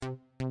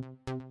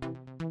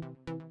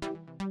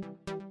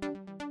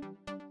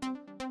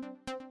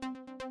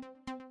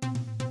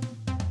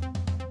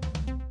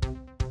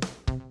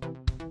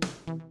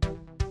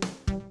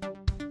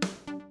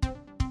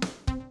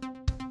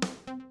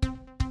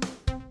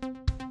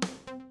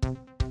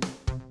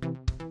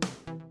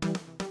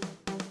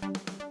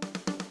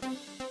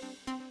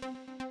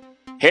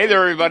Hey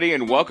there, everybody,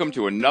 and welcome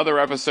to another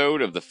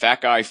episode of the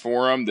Fat Guy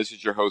Forum. This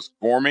is your host,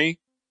 Gormy,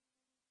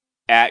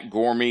 at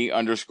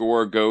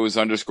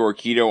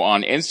Gormy_goes_keto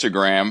on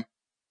Instagram.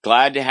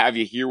 Glad to have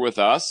you here with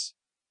us.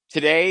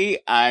 Today,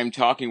 I'm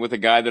talking with a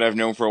guy that I've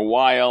known for a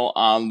while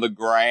on the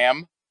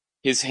gram.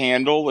 His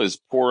handle is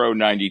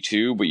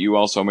Porro92, but you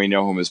also may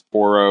know him as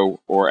Porro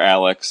or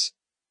Alex,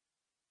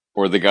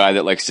 or the guy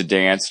that likes to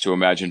dance to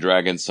Imagine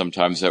Dragons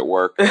sometimes at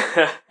work.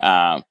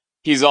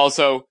 He's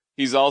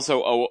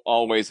also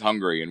always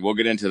hungry, and we'll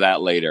get into that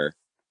later.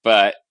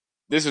 But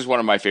this is one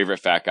of my favorite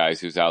fat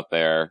guys who's out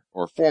there,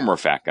 or former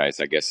fat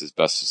guys, I guess is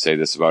best to say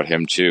this about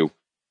him too.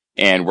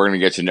 And we're going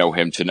to get to know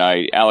him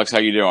tonight. Alex, how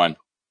you doing?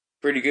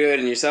 Pretty good.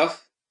 And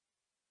yourself?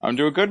 I'm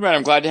doing good, man.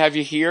 I'm glad to have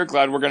you here.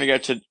 Glad we're going to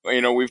get to,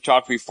 we've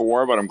talked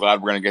before, but I'm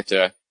glad we're going to get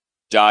to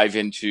dive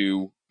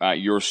into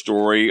your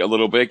story a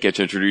little bit, get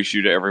to introduce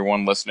you to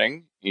everyone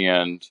listening.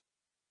 And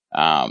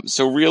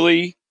so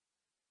really,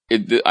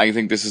 I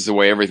think this is the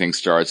way everything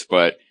starts,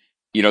 but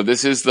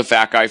this is the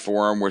Fat Guy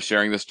Forum. We're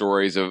sharing the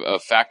stories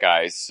of fat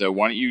guys. So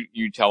why don't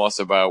you tell us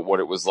about what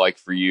it was like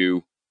for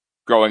you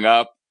growing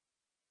up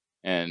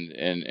and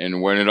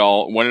when it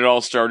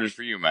all started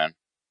for you, man.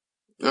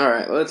 All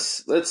right,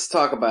 let's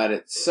talk about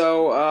it.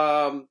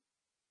 So,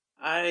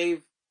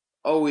 I've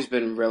always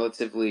been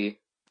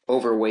relatively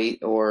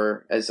overweight,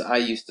 or as I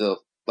used to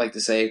like to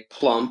say,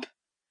 plump.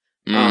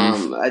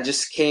 I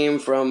just came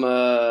from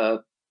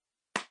a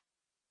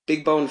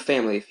big bone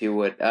family, if you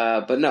would.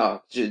 But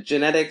no,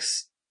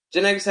 genetics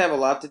have a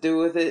lot to do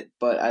with it,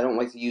 but I don't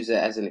like to use it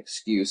as an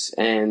excuse.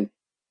 And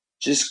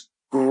just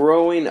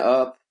growing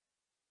up,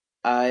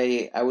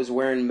 I was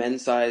wearing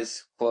men's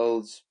size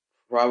clothes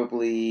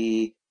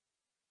probably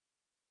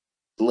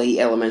late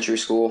elementary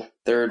school,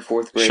 3rd,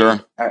 4th grade.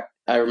 Sure.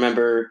 I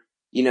remember,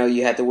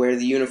 you had to wear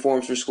the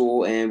uniforms for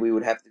school, and we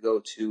would have to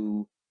go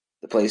to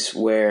the place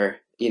where,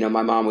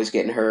 my mom was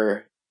getting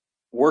her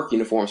work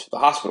uniforms for the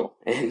hospital,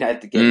 and I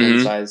had to get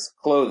men's size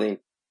clothing.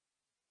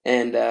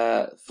 And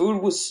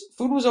food was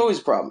always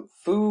a problem.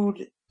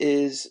 Food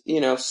is,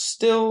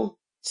 still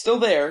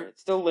there. It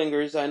still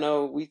lingers. I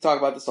know we talk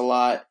about this a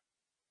lot.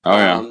 Oh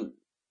yeah.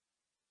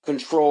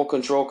 Control.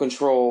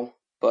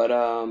 But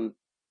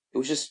it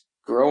was just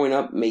growing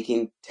up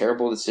making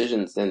terrible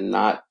decisions and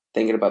not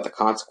thinking about the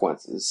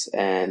consequences.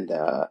 And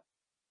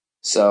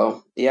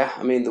so, yeah,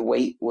 I mean, the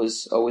weight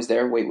was always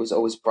there. Weight was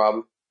always a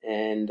problem.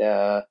 And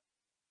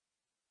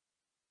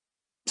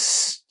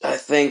I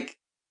think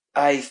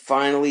I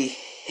finally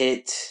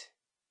hit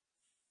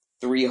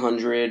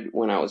 300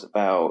 when I was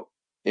about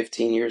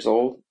 15 years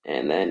old,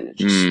 and then it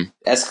just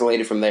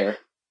escalated from there.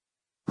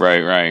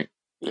 Right.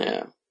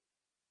 Yeah.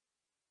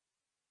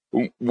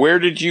 Where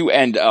did you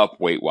end up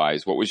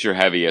weight-wise? What was your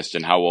heaviest,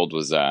 and how old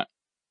was that?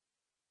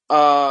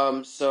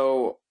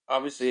 So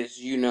obviously, as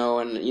you know,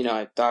 and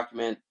I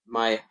document,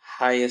 my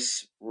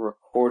highest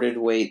recorded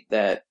weight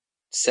that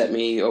set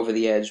me over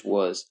the edge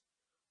was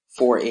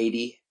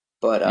 480.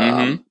 But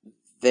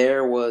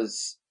there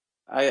was,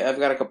 I've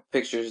got a couple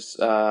pictures.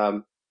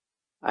 I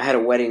had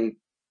a wedding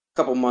a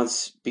couple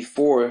months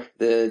before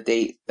the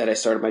date that I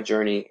started my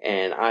journey,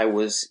 and I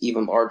was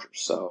even larger.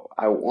 So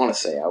I want to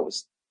say I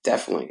was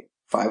definitely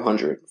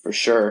 500 for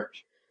sure.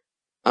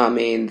 I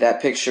mean,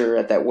 that picture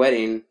at that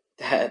wedding,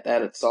 that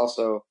it's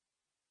also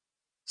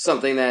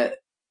something that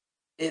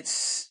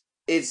it's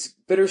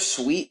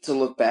bittersweet to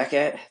look back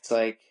at. It's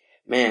like,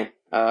 man,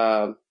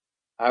 I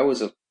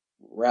was a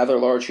rather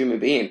large human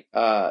being.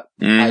 I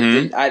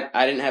didn't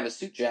have a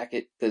suit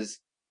jacket because,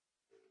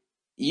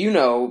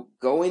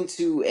 going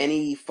to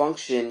any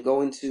function,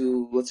 going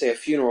to, let's say, a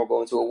funeral,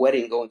 going to a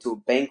wedding, going to a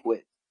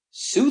banquet,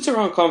 suits are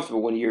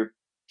uncomfortable when you're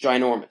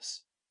ginormous.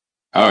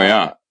 Oh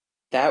yeah.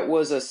 That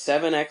was a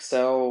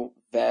 7XL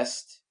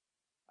vest.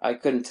 I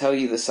couldn't tell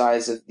you the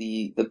size of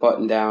the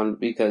button down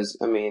because,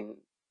 I mean,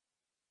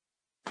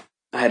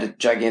 I had a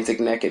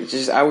gigantic neck.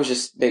 I was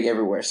just big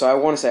everywhere. So I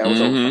want to say I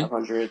was over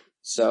 500.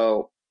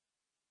 So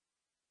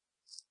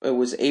it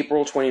was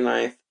April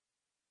 29th,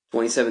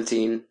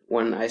 2017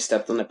 when I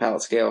stepped on the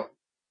pallet scale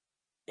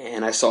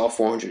and I saw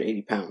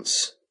 480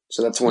 pounds.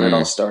 So that's when it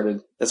all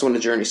started. That's when the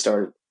journey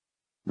started.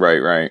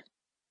 Right.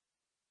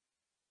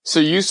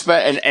 So you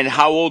spent, and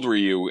how old were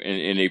you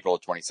in April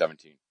of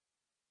 2017?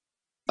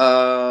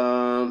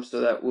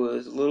 So that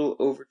was a little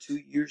over 2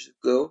 years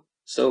ago.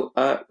 So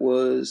I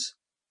was,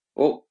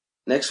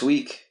 next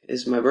week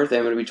is my birthday.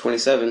 I'm going to be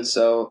 27.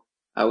 So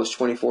I was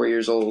 24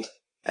 years old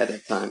at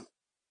that time.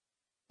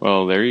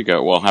 Well, there you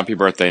go. Well, happy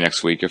birthday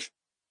next week.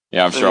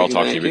 I'm sure I'll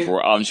talk to you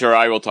before. I'm sure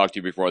I will talk to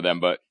you before then.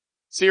 But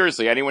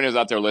seriously, anyone who's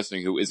out there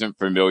listening who isn't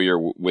familiar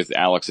with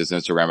Alex's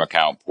Instagram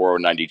account,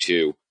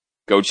 Porro92,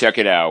 go check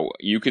it out.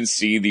 You can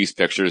see these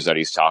pictures that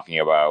he's talking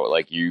about,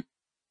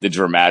 the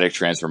dramatic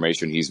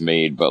transformation he's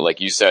made. But like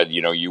you said,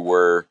 you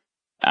were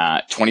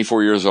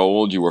 24 years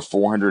old. You were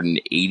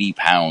 480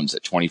 pounds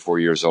at 24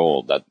 years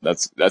old.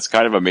 That's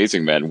kind of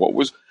amazing, man. What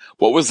was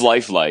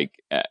life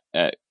like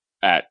at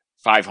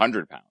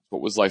 500 pounds?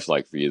 What was life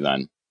like for you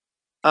then?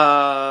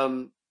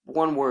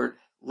 One word,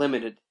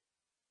 limited.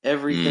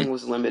 Everything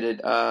was limited.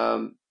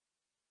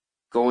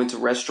 going to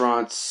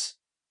restaurants,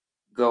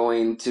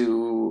 going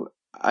to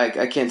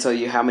I can't tell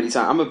you how many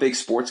times. I'm a big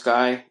sports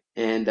guy,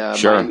 and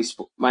Sure.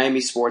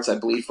 Miami sports, I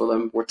bleed for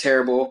them. We're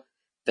terrible.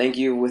 Thank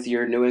you with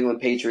your New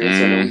England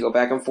Patriots. I know we Mm. go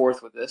back and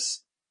forth with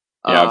this.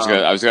 Yeah, I was gonna,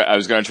 Um, I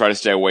was gonna try to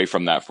stay away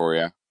from that for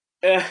you.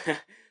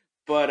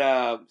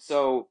 but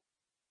so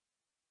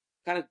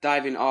kind of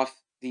diving off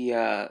the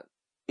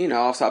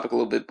off topic a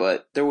little bit,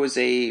 but there was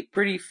a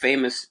pretty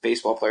famous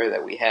baseball player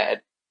that we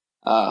had,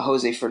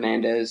 Jose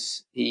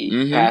Fernandez. He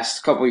Mm-hmm. passed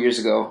a couple years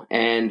ago,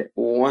 and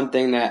one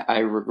thing that I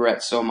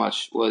regret so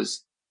much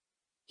was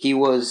he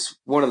was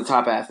one of the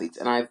top athletes,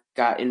 and I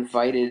got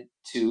invited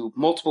to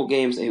multiple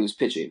games that he was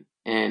pitching,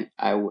 and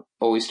I would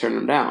always turn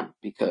him down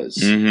because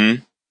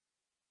Mm-hmm.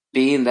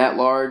 being that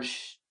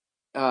large,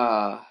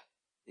 uh,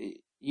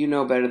 you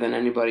know better than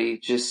anybody.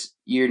 Just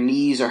your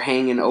knees are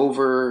hanging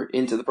over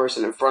into the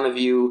person in front of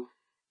you.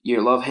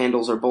 Your love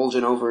handles are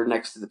bulging over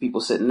next to the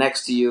people sitting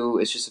next to you.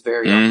 It's just a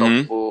very Mm-hmm.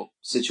 uncomfortable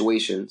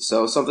situation.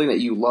 So something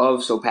that you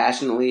love so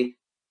passionately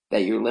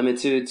that you're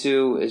limited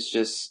to is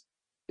just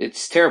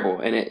it's terrible,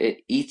 and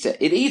it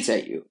eats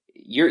at you.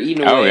 You're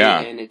eating Oh away, yeah.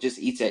 and it just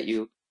eats at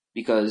you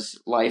because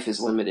life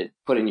is limited.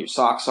 Putting your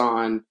socks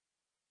on,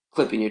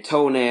 clipping your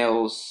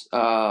toenails,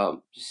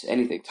 just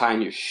anything,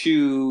 tying your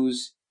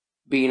shoes,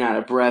 being out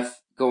of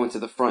breath, going to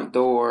the front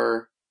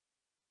door.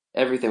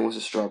 Everything was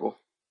a struggle.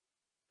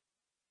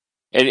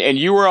 And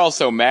you were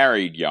also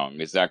married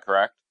young, is that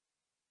correct?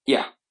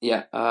 Yeah,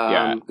 yeah.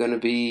 Yeah. I'm gonna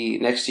be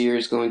next year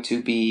is going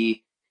to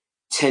be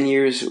 10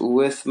 years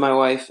with my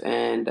wife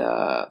and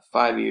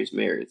 5 years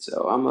married.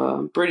 So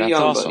I'm pretty That's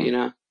young, but awesome.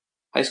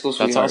 high school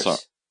That's awesome.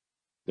 sweethearts.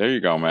 There you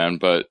go, man.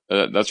 But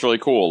that's really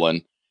cool.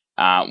 And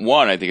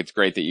one, I think it's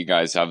great that you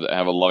guys have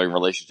a loving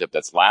relationship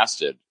that's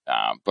lasted.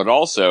 But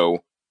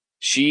also,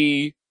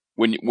 she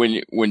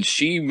when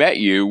she met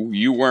you,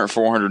 you weren't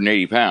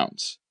 480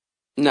 pounds.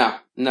 No,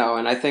 no,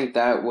 and I think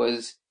that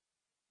was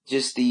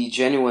just the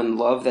genuine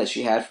love that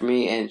she had for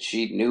me, and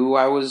she knew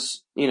I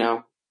was,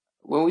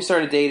 when we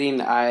started dating,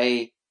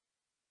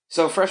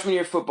 so freshman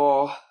year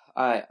football,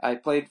 I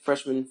played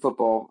freshman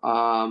football.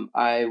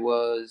 I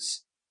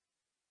was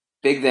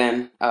big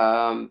then.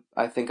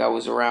 I think I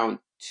was around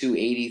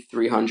 280,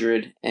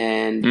 300,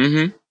 and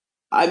Mm-hmm.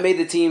 I made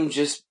the team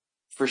just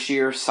for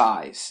sheer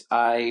size.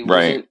 I Right.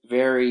 wasn't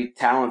very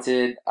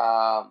talented.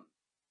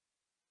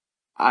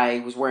 I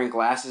was wearing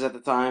glasses at the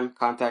time.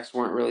 Contacts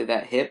weren't really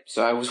that hip,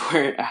 so I was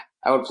wearing.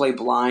 I would play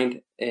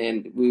blind,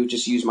 and we would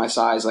just use my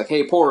size. Like,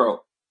 hey,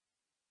 Porro,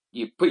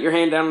 you put your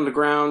hand down on the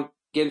ground,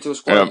 get into a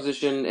square Yep.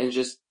 position, and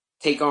just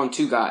take on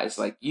two guys.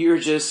 Like, you're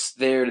just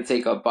there to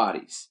take up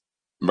bodies.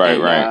 Right.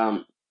 And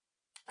Right.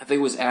 I think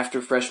it was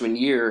after freshman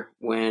year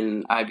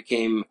when I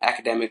became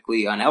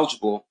academically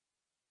uneligible.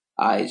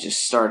 I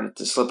just started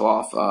to slip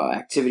off.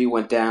 Activity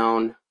went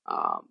down.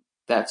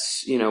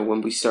 That's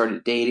when we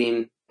started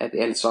dating at the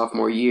end of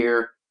sophomore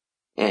year,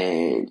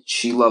 and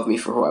she loved me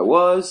for who I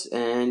was,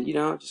 and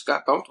just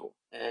got comfortable.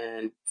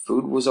 And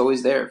food was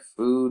always there.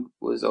 Food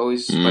was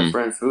always my Mm.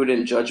 friend. Food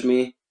didn't judge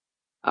me,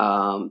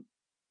 um,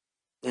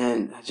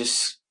 and I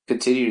just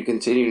continue to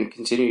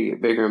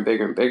get bigger and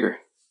bigger and bigger.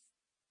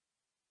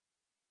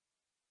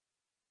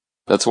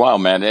 That's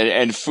wild, man.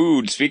 And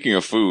food. Speaking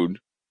of food,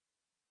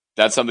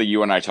 that's something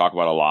you and I talk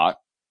about a lot.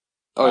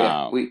 Oh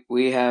yeah, Um.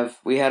 we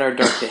had our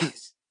dark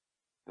days.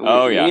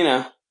 Oh We yeah.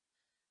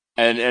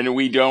 And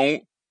we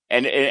don't.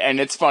 And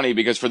it's funny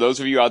because for those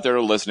of you out there who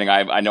are listening,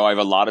 I know I have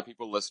a lot of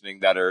people listening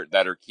that are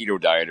keto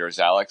dieters.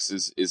 Alex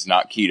is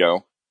not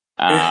keto.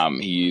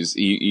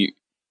 He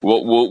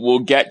we'll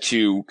get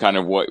to kind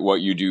of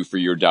what you do for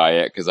your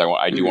diet because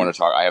I do hmm want to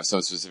talk. I have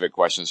some specific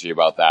questions for you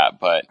about that.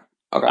 But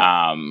Okay.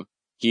 um,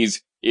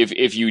 he's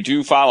if you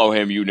do follow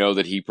him, you know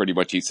that he pretty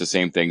much eats the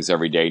same things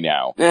every day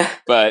now.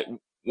 But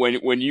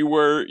when you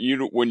were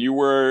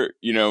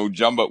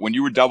jumbo when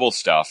you were double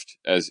stuffed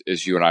as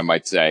you and I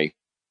might say,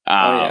 Oh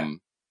yeah.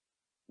 um,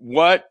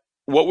 what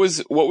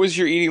was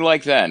your eating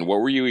like then?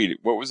 What were you eating?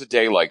 What was a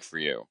day like for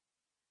you?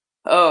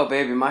 Oh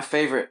baby, my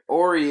favorite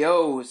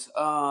Oreos.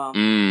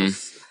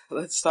 Mm.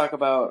 Let's talk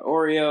about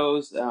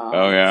Oreos. Oh Let's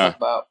talk yeah.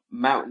 about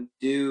Mountain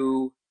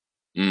Dew.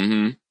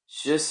 Mm-hmm.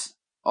 Just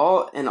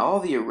all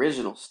the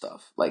original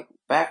stuff. Like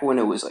back when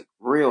it was like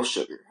real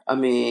sugar. I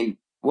mean,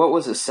 what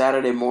was a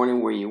Saturday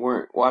morning where you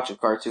weren't watching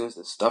cartoons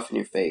and stuff in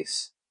your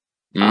face?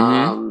 Mm-hmm.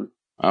 Um,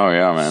 Oh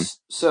yeah, man.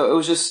 so it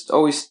was just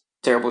always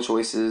terrible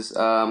choices.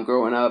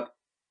 Growing up,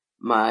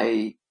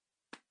 my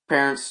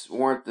parents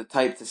weren't the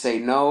type to say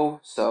no,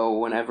 so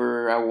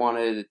whenever I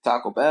wanted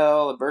Taco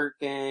Bell, or Burger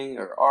King,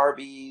 or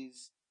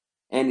Arby's,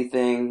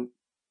 anything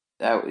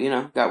that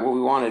got what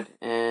we wanted,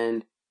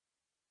 and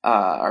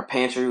our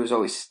pantry was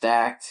always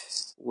stacked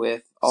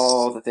with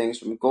all the things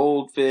from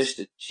Goldfish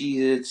to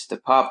Cheez-Its to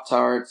Pop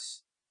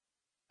Tarts,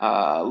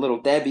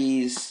 Little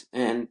Debbie's,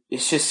 and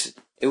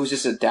it was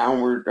just a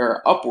downward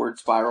or upward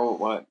spiral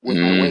with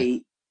my Mm.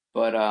 weight,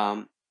 but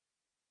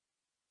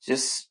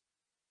just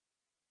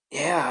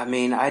yeah, I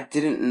mean, I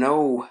didn't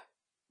know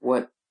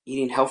what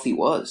eating healthy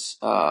was.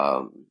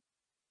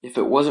 if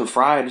it wasn't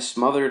fried,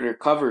 smothered, or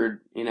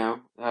covered,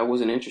 I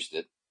wasn't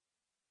interested.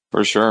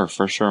 For sure,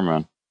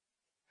 man.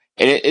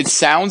 And it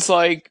sounds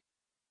like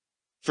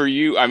for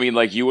you, I mean,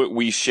 like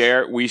we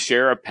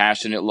share a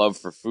passionate love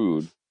for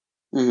food,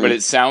 but Hmm.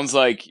 it sounds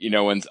like,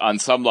 on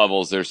some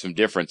levels there's some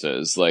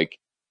differences. Like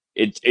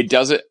it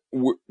doesn't,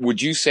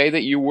 would you say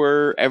that you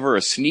were ever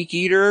a sneak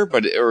eater,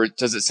 or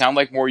does it sound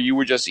like more you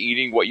were just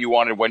eating what you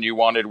wanted, when you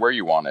wanted, where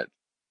you wanted?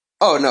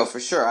 Oh no, for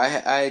sure.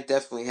 I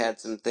definitely had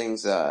some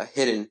things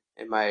hidden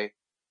in my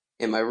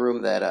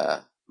room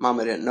that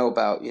Mama didn't know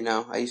about.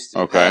 I used to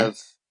Okay. have,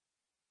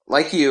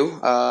 like you,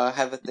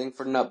 have a thing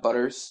for nut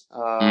butters.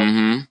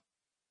 Mm-hmm.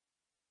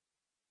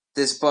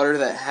 This butter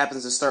that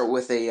happens to start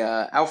with a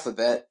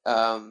alphabet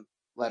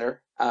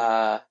letter.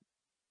 I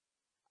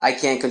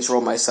can't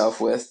control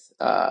myself with.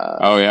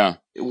 Oh yeah.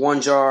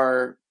 One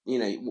jar,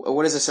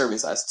 what is a serving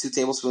size? 2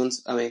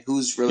 tablespoons? I mean,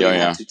 who's really Yeah, going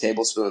to have yeah. 2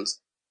 tablespoons?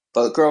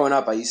 But growing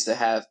up, I used to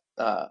have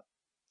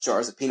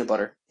jars of peanut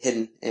butter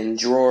hidden in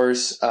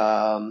drawers.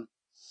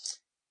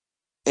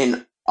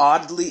 And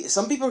oddly,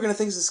 some people are going to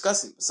think it's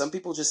disgusting. But some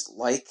people just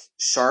like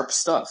sharp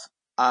stuff.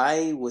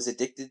 I was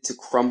addicted to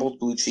crumbled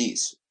blue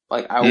cheese.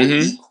 Like, I would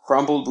Mm-hmm. eat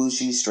crumbled blue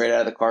cheese straight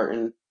out of the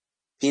carton.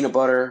 Peanut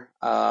butter,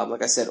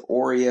 like I said,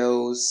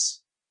 Oreos.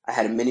 I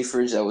had a mini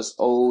fridge that was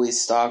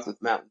always stocked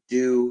with Mountain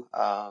Dew.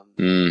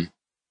 Mm.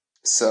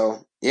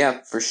 So yeah,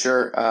 for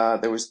sure.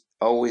 There was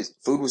always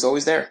food was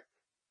always there.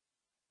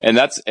 And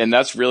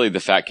that's really the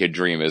fat kid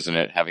dream, isn't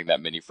it? Having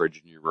that mini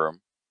fridge in your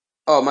room.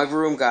 Oh, my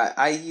room got.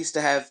 I used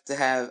to have.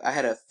 I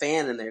had a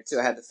fan in there too.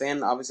 I had the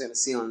fan obviously on the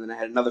ceiling, and then I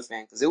had another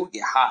fan because it would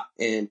get hot.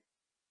 And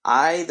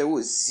there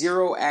was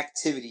zero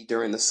activity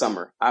during the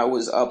summer. I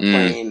was up Mm.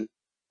 playing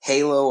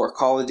Halo or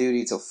Call of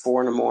Duty till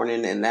 4 in the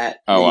morning, and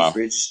that Oh mini wow.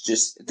 fridge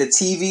just the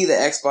TV, the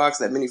Xbox,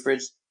 that mini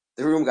fridge,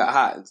 the room got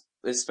hot,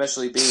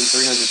 especially being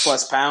 300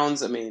 plus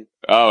pounds. I mean,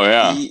 Oh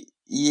yeah.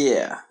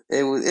 yeah,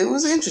 it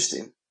was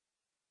interesting.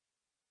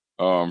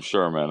 Oh, I'm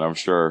sure, man. I'm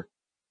sure.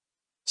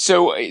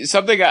 So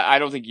something I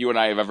don't think you and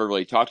I have ever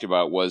really talked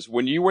about was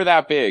when you were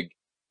that big,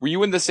 were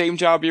you in the same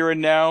job you're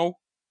in now,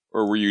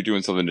 or were you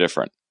doing something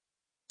different?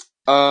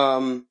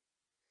 Um,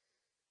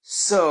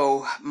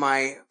 so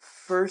my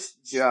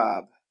first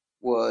job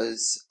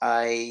was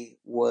I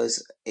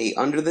was a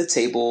under the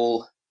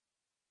table.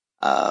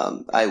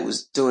 I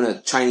was doing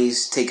a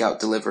Chinese takeout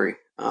delivery.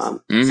 I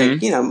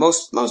think Mm-hmm.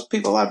 most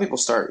people, a lot of people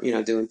start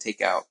doing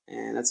takeout,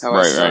 and that's how I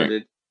Right, right.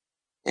 started.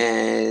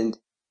 And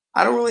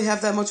I don't really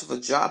have that much of a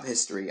job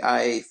history.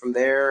 From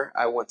there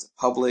I went to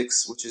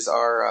Publix, which is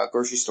our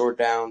grocery store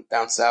down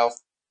south,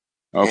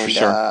 Oh, for and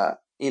sure.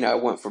 I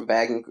went from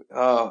bagging.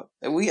 I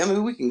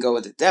mean we can go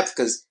into depth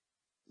because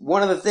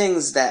one of the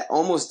things that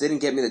almost didn't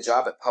get me the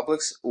job at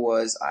Publix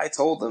was I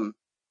told them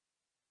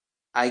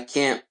I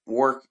can't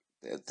work.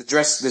 The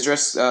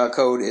dress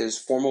code is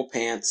formal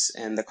pants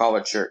and the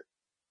collared shirt.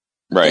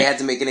 They Right. had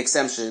to make an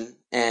exception,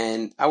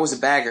 and I was a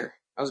bagger.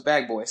 I was a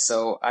bag boy,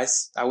 so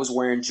I was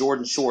wearing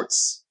Jordan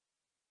shorts.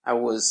 I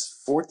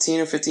was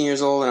 14 or 15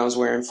 years old, and I was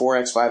wearing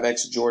 4X,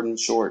 5X Jordan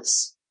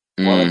shorts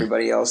while Mm.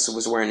 everybody else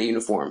was wearing a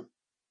uniform.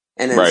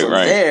 And then Right, from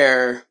right.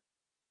 there,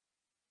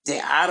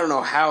 I don't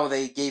know how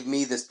they gave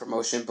me this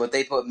promotion, but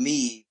they put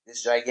me,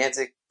 this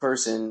gigantic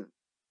person,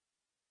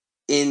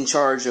 in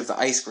charge of the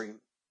ice cream.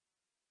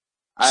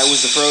 I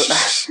was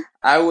the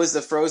I was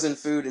the frozen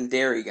food and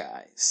dairy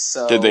guy.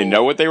 Did they know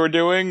So what they were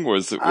doing?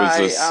 Was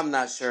this I'm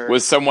not sure.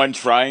 was someone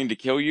trying to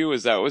kill you?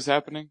 Is that what was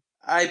happening?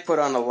 I put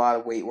on a lot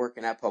of weight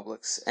working at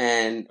Publix,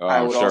 and Oh,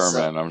 I'm sure,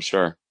 man. I'm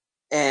sure.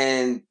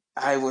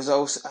 I was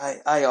also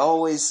I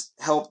always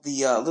helped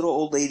the little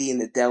old lady in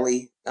the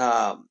deli.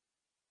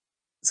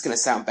 It's gonna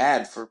sound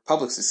bad for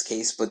Publix's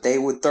case, but they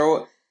would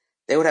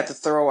have to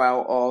throw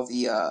out all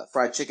the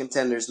fried chicken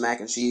tenders, mac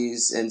and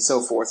cheese, and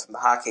so forth from the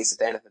hot case at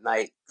the end of the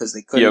night because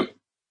Yep.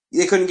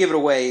 they couldn't give it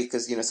away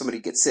because somebody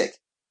gets sick,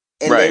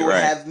 and they Right, would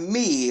right. have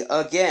me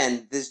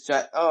again.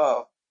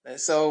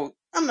 So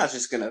I'm not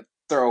just gonna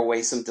throw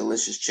away some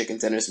delicious chicken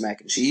tenders,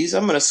 mac and cheese.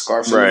 I'm gonna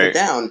scarf some of it Right.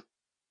 down.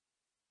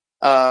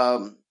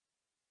 Um,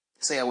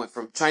 so yeah, I went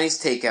from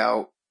Chinese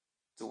takeout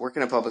to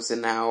working at Publix,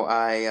 and now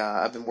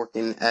I've been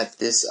working at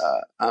this.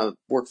 I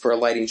work for a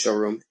lighting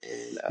showroom,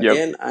 and Yep.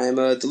 again, I'm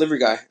a delivery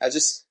guy. I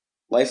just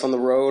life on the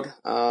road.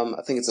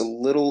 I think it's a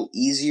little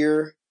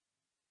easier.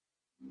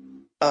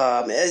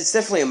 It's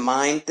definitely a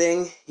mind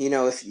thing.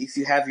 If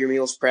you have your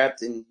meals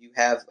prepped and you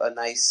have a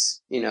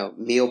nice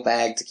meal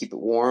bag to keep it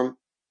warm,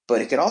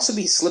 but it could also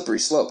be slippery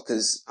slope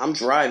because I'm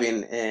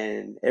driving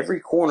and every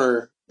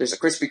corner there's a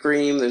Krispy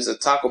Kreme, there's a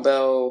Taco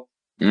Bell,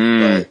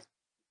 Mm.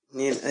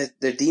 but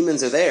the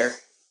demons are there.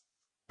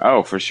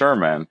 Oh, for sure,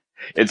 man.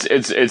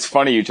 It's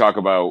funny you talk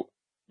about,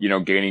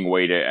 gaining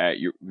weight at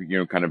your,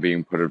 kind of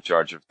being put in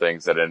charge of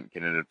things that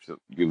can end up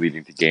you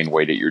leading to gain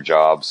weight at your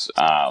jobs.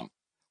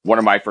 One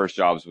of my first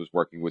jobs was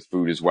working with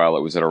food as well.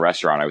 It was at a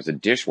restaurant. I was a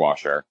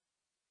dishwasher,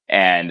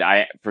 and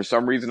for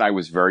some reason, I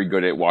was very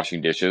good at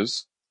washing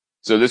dishes.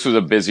 So this was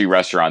a busy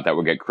restaurant that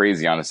would get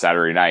crazy on a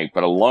Saturday night,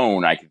 but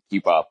alone I could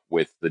keep up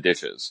with the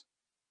dishes.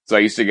 So I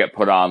used to get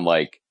put on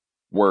like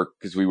work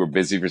because we were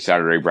busy for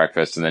Saturday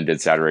breakfast and then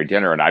did Saturday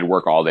dinner, and I'd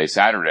work all day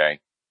Saturday.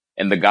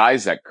 And the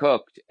guys that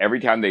cooked, every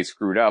time they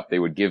screwed up, they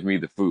would give me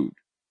the food.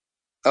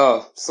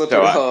 Oh, So slippery.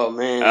 Oh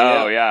man,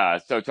 oh yep. yeah.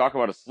 So talk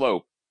about a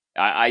slope.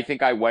 I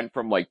think I went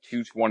from like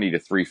 220 to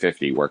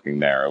 350 working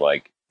there,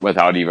 like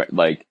without even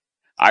like,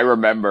 I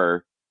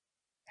remember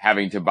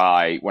having to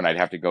buy when I'd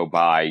have to go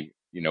buy,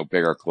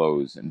 bigger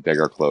clothes and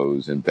bigger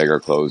clothes and bigger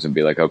clothes and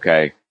be like,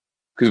 okay,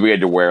 because we had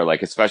to wear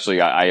like, especially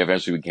I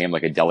eventually became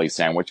like a deli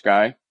sandwich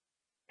guy,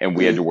 and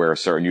we had to Mm. wear a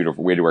certain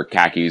uniform. We had to wear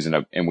khakis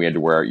and we had to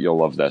wear, you'll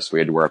love this. We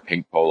had to wear a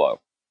pink polo.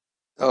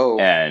 Oh,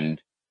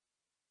 And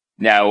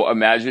now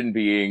imagine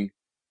being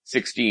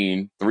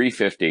 16,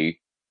 350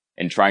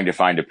 and trying to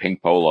find a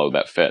pink polo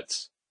that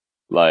fits.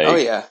 oh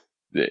Like, yeah,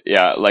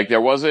 yeah, like there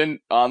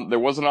wasn't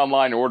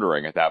online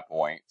ordering at that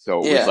point. So it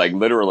was yeah. like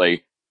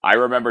literally, I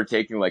remember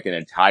taking like an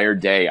entire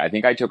day. I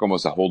think I took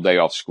almost a whole day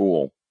off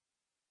school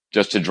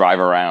just to drive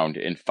around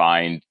and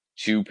find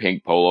two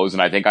pink polos.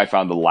 And I think I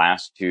found the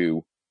last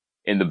two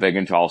in the big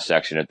and tall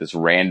section at this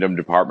random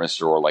department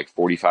store, like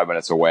 45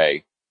 minutes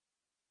away.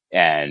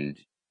 And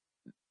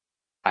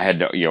I had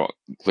no,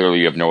 clearly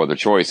you have no other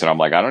choice. And I'm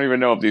like, I don't even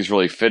know if these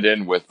really fit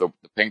in with the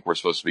pink we're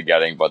supposed to be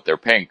getting, but they're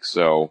pink.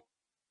 So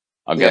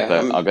Yeah,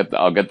 I'm I'll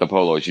get the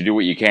polos. You do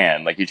what you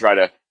can. Like you try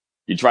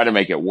to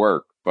make it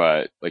work,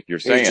 but like you're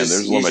saying, you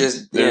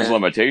just there's yeah.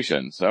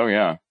 limitations. So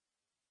yeah,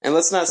 And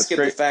let's not that's skip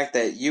the great. fact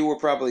that you were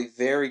probably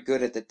very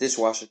good at the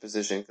dishwasher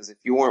position because if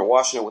you weren't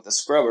washing it with a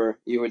scrubber,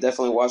 you were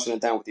definitely washing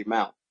it down with your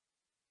mouth.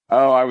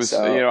 Oh, I was,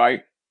 So,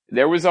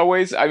 there was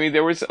always, I mean,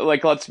 there was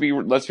like, let's be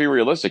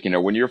realistic.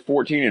 When you're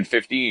 14 and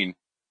 15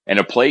 and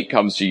a plate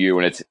comes to you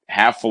and it's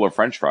half full of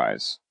French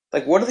fries.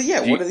 like, Do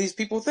you, what are these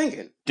people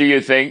thinking? do you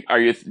think, are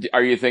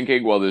you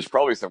thinking, well, there's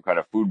probably some kind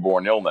of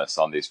foodborne illness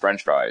on these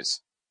French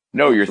fries?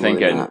 No, you're Absolutely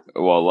thinking, not.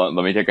 well,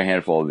 let me take a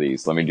handful of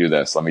these. Let me do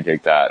this. Let me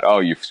take that. Oh,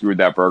 you screwed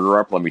that burger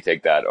up. Let me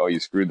take that. Oh, you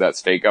screwed that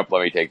steak up.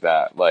 Let me take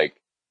that. Like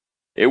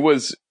it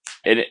was,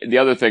 the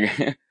other thing,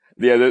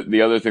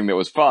 the other thing that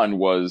was fun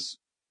was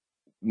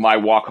my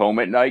walk home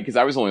at night, because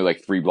I was only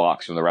like 3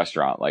 blocks from the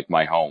restaurant, like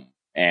my home.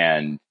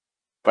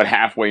 But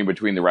halfway in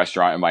between the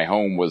restaurant and my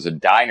home was a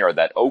diner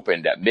that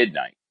opened at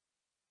midnight.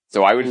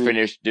 So I would Mm.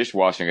 finish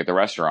dishwashing at the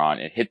restaurant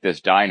and hit this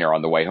diner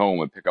on the way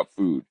home and pick up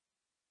food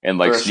and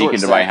like For a sneak short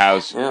into my stack.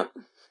 house. Yeah.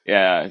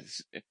 Yeah.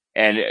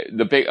 And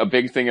a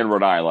big thing in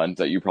Rhode Island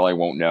that you probably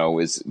won't know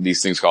is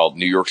these things called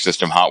New York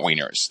System hot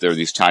wieners. They're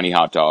these tiny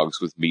hot dogs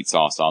with meat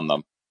sauce on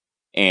them.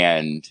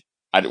 And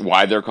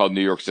why they're called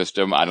New York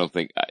System, I don't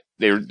think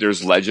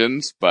there's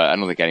legends, but I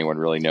don't think anyone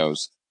really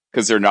knows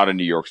because they're not a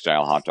New York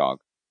style hot dog.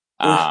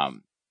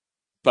 Um,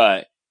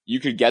 but you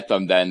could get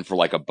them then for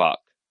like $1.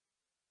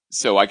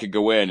 So I could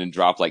go in and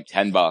drop like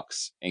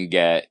 $10 and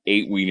get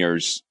 8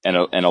 wieners and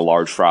a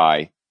large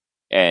fry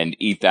and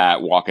eat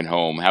that walking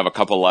home, have a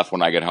couple left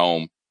when I get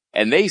home.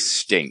 And they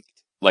stinked.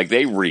 Like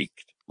they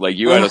reeked. Like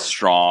you had a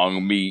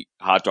strong meat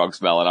hot dog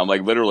smell. And I'm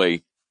like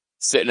literally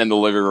sitting in the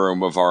living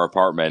room of our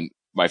apartment,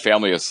 my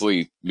family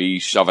asleep, me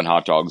shoving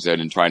hot dogs in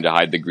and trying to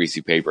hide the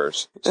greasy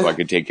papers so I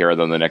could take care of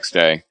them the next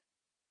day.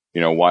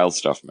 Wild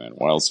stuff, man.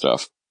 Wild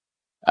stuff.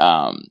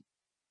 Um,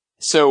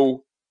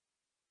 so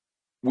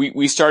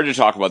we started to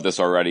talk about this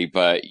already,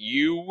 but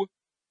you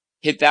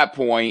hit that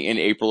point in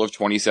April of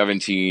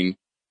 2017.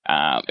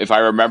 If I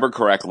remember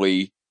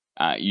correctly,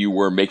 you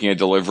were making a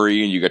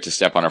delivery and you got to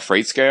step on a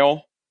freight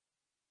scale.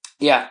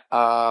 Yeah.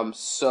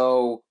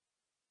 So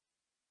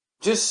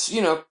just,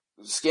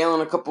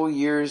 scaling a couple of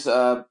years,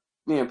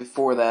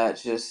 before that,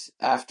 just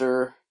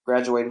after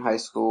graduating high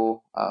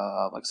school,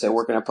 like I said,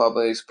 working at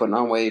Publix, putting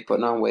on weight.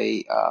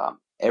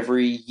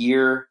 Every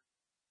year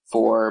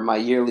for my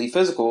yearly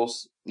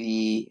physicals,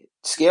 the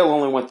scale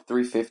only went to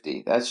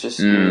 350. That's just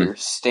Mm, your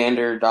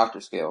standard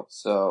doctor scale.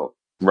 So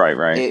right,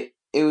 right.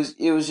 it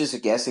was just a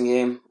guessing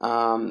game.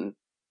 And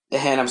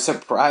I'm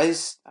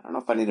surprised. I don't know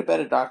if I need a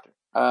better doctor.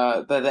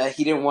 That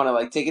he didn't want to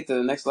like take it to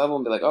the next level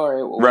and be like, all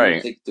right, well, we need to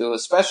Right. take it to a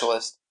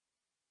specialist.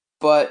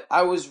 But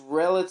I was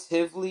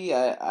relatively,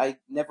 I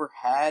never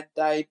had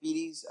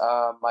diabetes.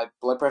 My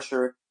blood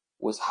pressure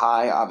was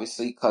high,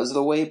 obviously, because of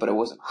the weight, but it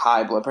wasn't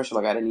high blood pressure.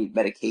 Like I didn't need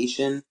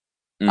medication.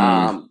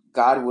 Mm,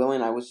 God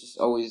willing, I was just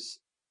always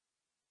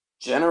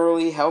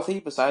generally healthy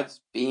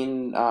besides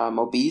being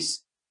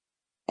obese.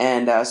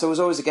 And so it was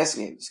always a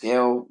guessing game. The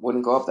scale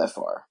wouldn't go up that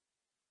far.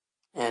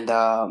 And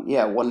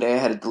yeah, one day I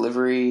had a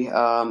delivery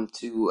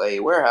to a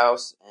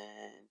warehouse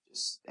and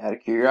just out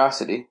of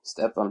curiosity,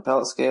 stepped on a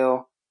pellet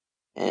scale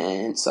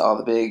and saw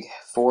the big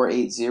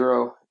 480,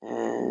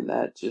 and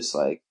that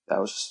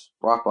was just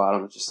rock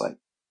bottom. Just like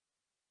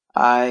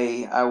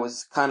I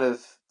was kind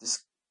of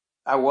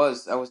I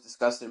was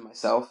disgusted in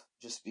myself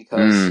just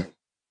because mm.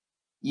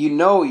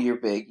 like you're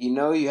big,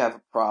 you have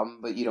a problem,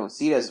 but you don't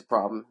see it as a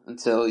problem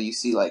until you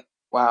see like,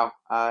 wow,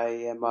 I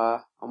am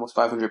almost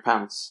 500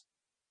 pounds.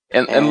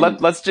 And And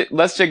let's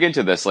dig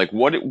into this. Like,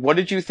 what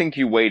did you think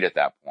you weighed at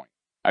that point?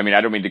 I mean,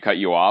 I don't mean to cut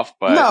you off,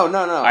 but no,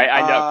 no, no.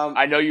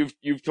 I know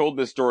you've told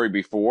this story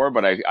before,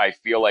 but I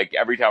feel like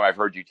every time I've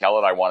heard you tell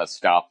it, I want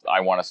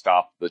to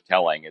stop the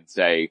telling and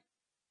say,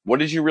 what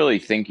did you really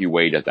think you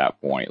weighed at that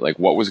point? Like,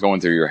 what was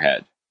going through your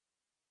head?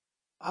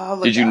 Oh,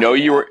 Did look, you I know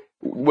mean, you were,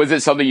 was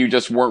it something you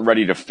just weren't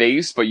ready to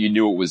face, but you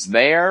knew it was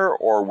there?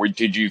 Or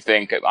did you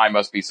think I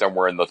must be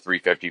somewhere in the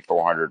 350,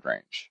 400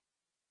 range?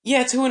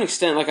 yeah, to an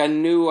extent, like I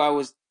knew I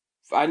was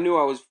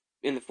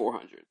in the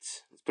 400s.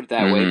 Let's put it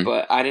that way. Mm-hmm.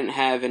 But I didn't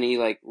have any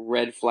like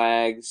red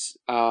flags.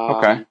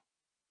 Okay.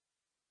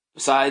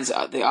 Besides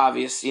the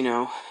obvious,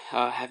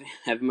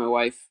 having my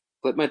wife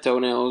clip my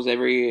toenails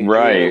every other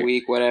Right.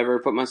 week, whatever,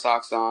 put my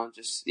socks on,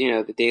 just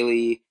the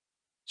daily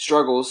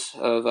struggles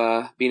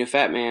of being a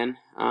fat man.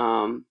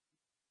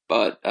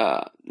 But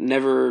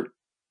never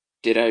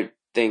did I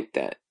think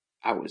that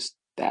I was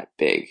that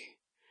big.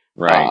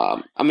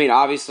 Right. I mean,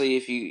 obviously,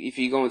 if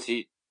you go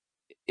into,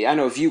 I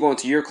know if you go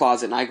into your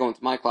closet and I go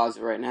into my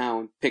closet right now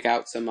and pick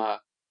out some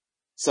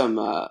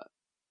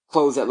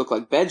clothes that look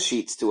like bed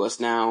sheets to us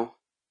now,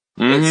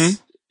 Mm-hmm.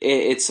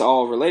 it's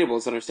all relatable.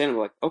 It's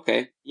understandable. Like,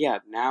 okay, yeah,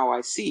 now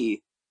I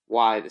see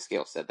why the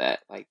scale said that.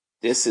 Like,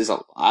 this is a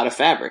lot of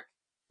fabric.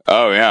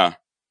 Oh yeah.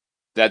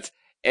 That's,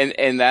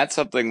 and that's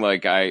something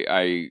like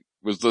I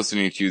was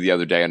listening to you the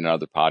other day on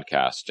another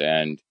podcast,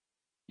 and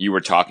you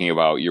were talking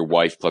about your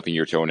wife clipping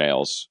your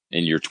toenails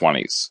in your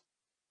 20s.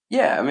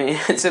 Yeah, I mean,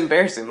 it's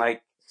embarrassing.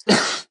 Like,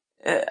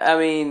 I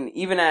mean,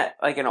 even at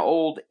like an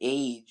old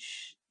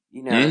age,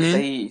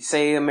 Mm-hmm.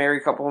 say a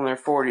married couple in their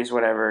 40s,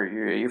 whatever.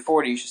 You're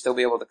 40, you should still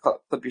be able to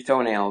clip your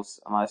toenails,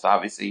 unless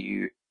obviously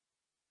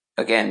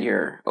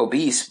you're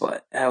obese.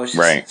 But I was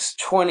Right. just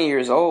 20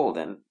 years old,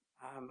 and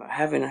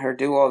having her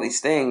do all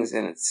these things,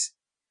 and it's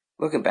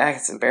looking back,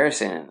 it's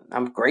embarrassing.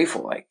 I'm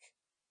grateful. Like,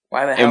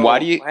 And why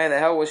do you, why the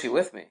hell was she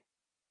with me?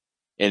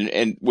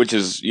 and which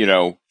is,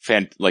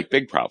 like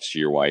big props to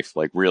your wife.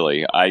 Like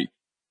really,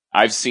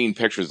 I've seen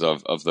pictures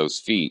of those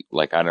feet.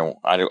 Like I wouldn't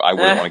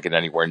want to get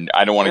anywhere.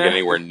 I don't want to get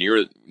anywhere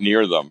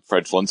near them,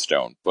 Fred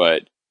Flintstone.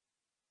 But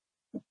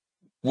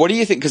what do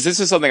you think? Because this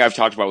is something I've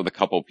talked about with a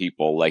couple of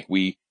people. Like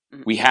we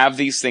have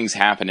these things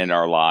happen in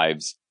our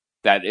lives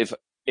that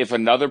if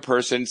another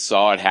person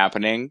saw it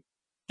happening,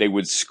 they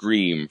would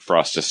scream for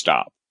us to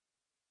stop.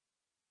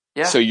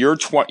 Yeah, So you're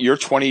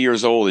 20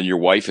 years old and your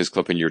wife is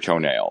clipping your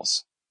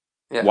toenails.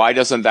 yeah. Why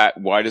doesn't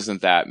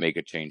that make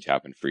a change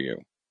happen for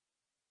you?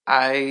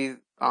 I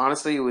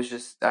honestly,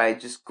 I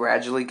just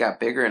gradually got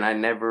bigger, and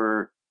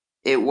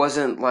it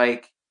wasn't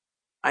like,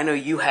 I know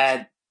you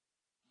had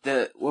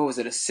what was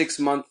it, a 6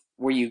 month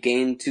where you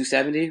gained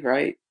 270,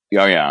 right?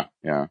 Oh yeah,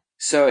 yeah.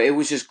 So it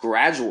was just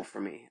gradual for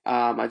me.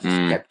 I just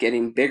Mm, kept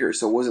getting bigger,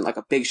 so it wasn't like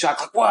a big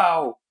shock, like,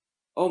 wow,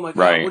 oh my God,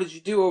 what right. did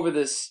you do over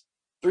this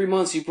 3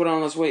 months you put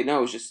on this weight? No,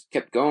 it was just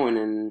kept going,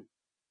 and,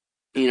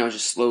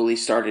 just slowly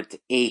started to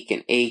ache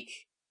and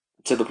ache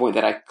to the point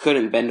that I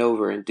couldn't bend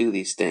over and do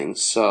these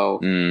things. So,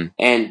 Mm,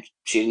 and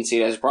she didn't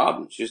see it as a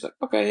problem. She was like,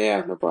 okay,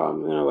 yeah, no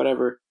problem,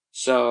 whatever.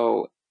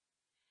 So,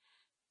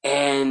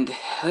 and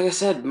like I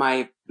said,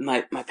 my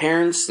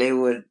parents, they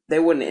wouldn't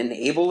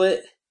enable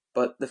it,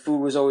 but the food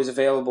was always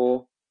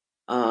available.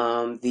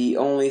 The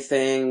only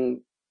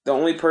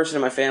person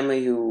in my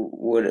family who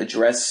would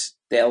address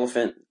the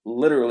elephant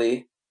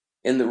literally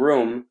in the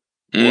room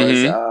was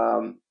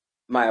mm-hmm.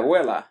 my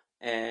abuela,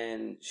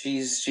 and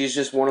she's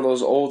just one of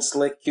those old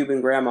slick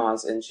Cuban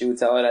grandmas, and she would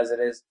tell it as it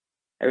is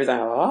every time.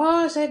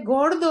 Oh, ese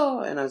gordo,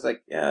 and I was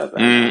like, yeah, I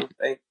Mm. know,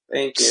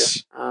 thank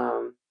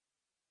you.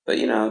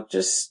 But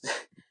just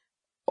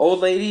old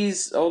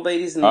ladies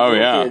and Oh little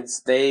yeah.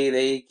 kids,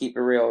 they keep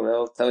it real.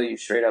 They'll tell you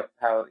straight up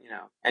how,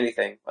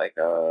 anything. Like,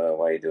 why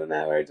are you doing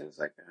that? Why are you doing this?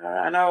 Like,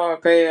 I know,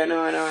 okay, I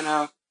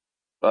know.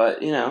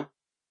 But,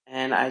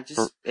 and I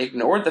just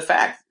ignored the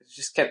fact. It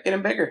just kept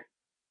getting bigger.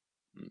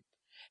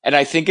 And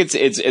I think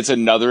it's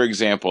another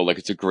example, like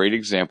it's a great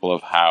example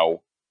of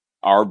how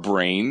our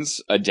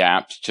brains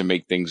adapt to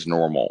make things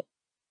normal.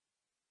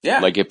 Yeah.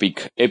 Like it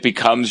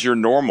becomes your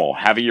normal.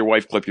 Having your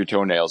wife clip your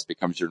toenails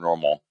becomes your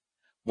normal.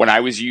 When I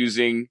was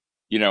using,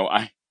 you know,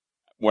 I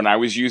when I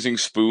was using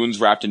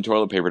spoons wrapped in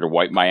toilet paper to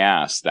wipe my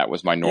ass, that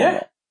was my Yeah.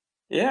 normal.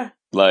 Yeah.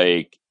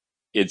 Like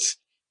it's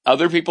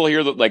other people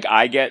here that like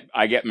I get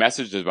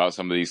messages about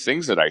some of these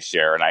things that I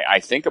share, and I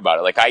think about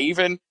it. Like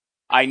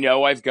I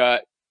know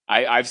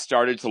I've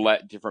started to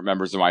let different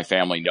members of my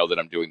family know that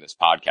I'm doing this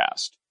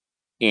podcast.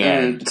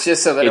 And It's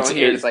just so they it's don't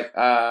hear it. it It's like,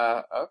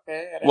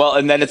 okay, well,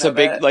 and I then didn't it's a know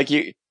big that. like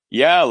you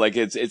yeah, like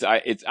it's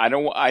I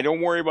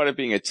don't worry about it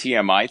being a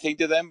TMI thing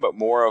to them, but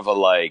more of a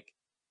like,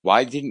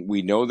 why didn't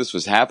we know this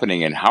was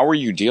happening, and how are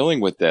you dealing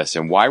with this,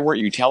 and why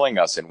weren't you telling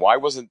us, and why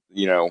wasn't,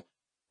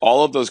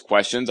 all of those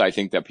questions. I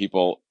think that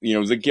people,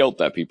 the guilt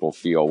that people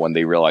feel when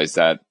they realize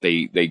that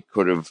they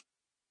could have,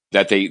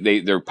 that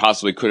they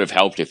possibly could have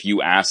helped if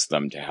you asked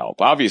them to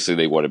help. Obviously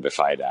they would have if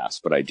I had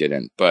asked, but I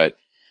didn't. But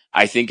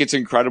I think it's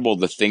incredible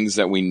the things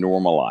that we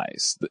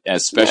normalize, Yeah.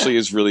 especially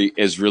as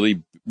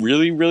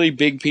really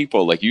big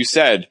people. Like you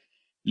said,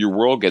 your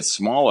world gets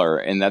smaller,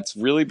 and that's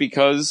really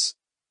because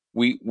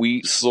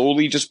we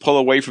slowly just pull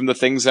away from the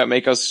things that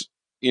make us,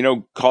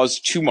 cause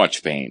too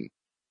much pain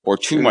or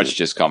too Mm. much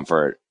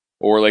discomfort.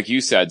 Or like you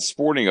said,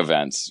 sporting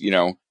events,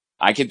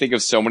 I can think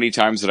of so many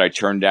times that I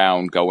turned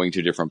down going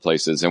to different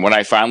places. And when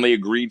I finally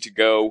agreed to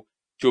go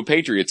to a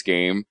Patriots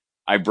game,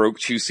 I broke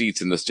 2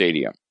 seats in the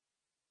stadium.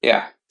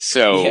 Yeah.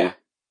 So Yeah.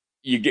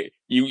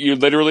 you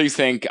literally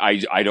think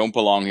I don't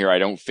belong here, I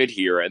don't fit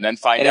here, and then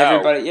find And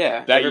out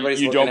that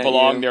everybody's you looking don't at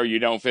belong you. there, you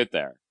don't fit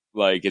there.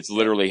 Like it's Yeah.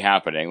 literally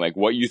happening. Like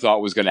what you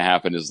thought was going to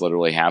happen is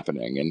literally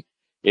happening, and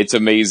it's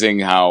amazing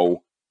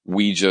how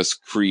we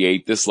just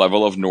create this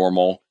level of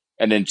normal,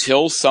 and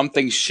until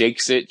something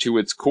shakes it to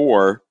its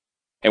core,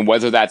 and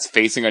whether that's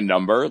facing a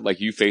number, like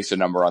you faced a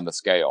number on the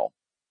scale.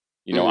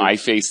 Mm-hmm. I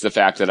faced the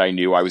fact that I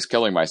knew I was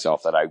killing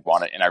myself, that I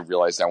wanted, and I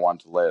realized I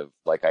wanted to live.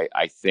 Like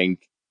I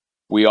think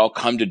we all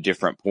come to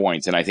different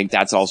points. And I think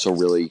that's also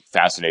really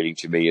fascinating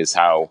to me is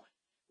how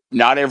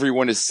not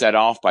everyone is set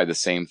off by the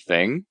same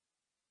thing.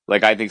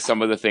 Like I think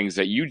some of the things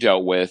that you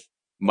dealt with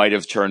might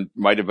have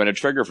been a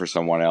trigger for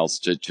someone else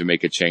to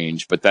make a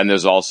change. But then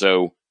there's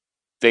also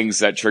things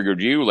that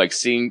triggered you, like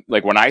seeing,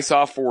 like when I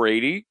saw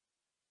 480,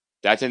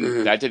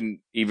 Mm-hmm. that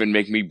didn't even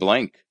make me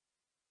blink.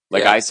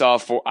 Like Yeah. I saw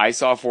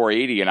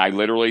 480 and I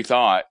literally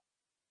thought,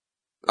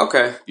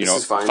 Okay. This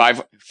is fine.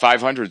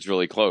 500 is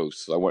really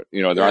close. So what,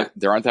 Yeah.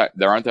 there aren't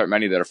that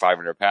many that are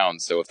 500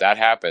 pounds. So if that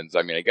happens,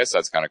 I mean, I guess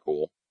that's kind of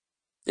cool.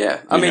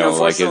 Yeah. I mean, Like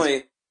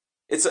unfortunately,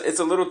 it's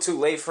a little too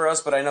late for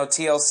us, but I know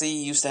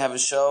TLC used to have a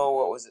show.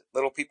 What was it?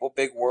 Little People,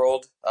 Big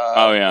World.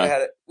 oh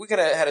yeah. We could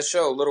have had a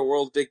show, Little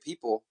World, Big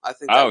People. I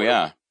think that Oh would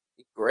have yeah.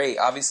 been great.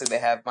 Obviously, they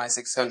have My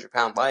 600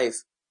 Pound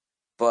Life,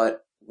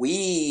 but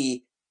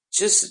we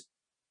just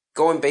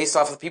going based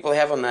off of the people they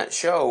have on that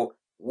show.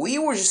 We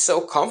were just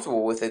so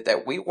comfortable with it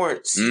that we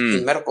weren't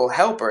seeking Mm. medical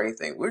help or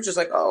anything. We were just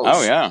like,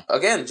 Oh yeah.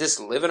 again, just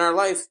living our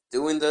life,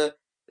 doing the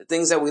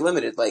things that we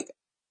limited. Like,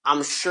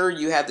 I'm sure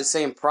you had the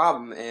same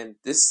problem, and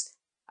this,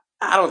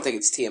 I don't think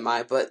it's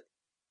TMI, but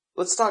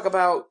let's talk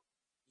about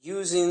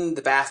using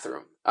the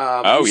bathroom.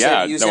 Oh yeah.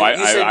 No, You said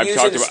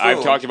using a I've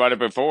spoon. talked about it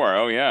before.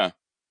 Oh yeah.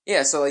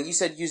 Yeah, so like you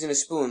said using a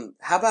spoon.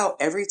 How about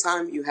every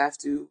time you have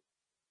to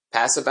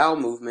pass a bowel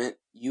movement,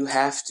 you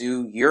have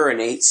to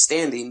urinate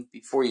standing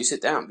before you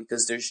sit down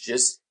because there's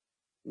just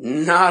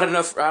not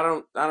enough. I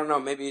don't know.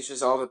 Maybe it's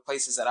just all the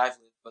places that I've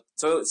lived, but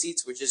the toilet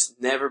seats were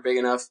just never big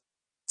enough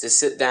to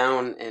sit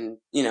down and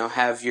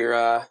have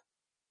your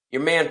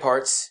man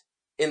parts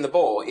in the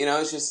bowl.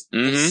 It's just the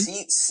Mm-hmm.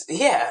 seats.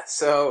 Yeah,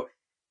 so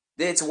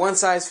it's one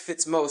size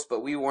fits most,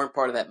 but we weren't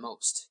part of that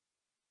most.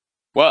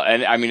 Well,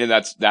 and I mean, and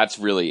that's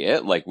really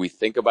it. Like we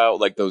think about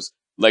like those,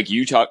 like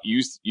you talk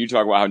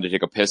about having to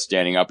take a piss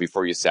standing up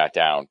before you sat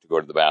down to go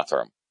to the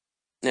bathroom.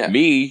 Yeah.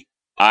 Me,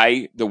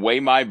 the way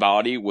my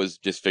body was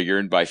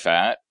disfigured by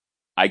fat,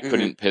 I Mm-hmm.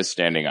 couldn't piss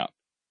standing up.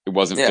 It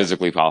wasn't Yeah.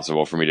 physically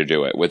possible for me to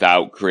do it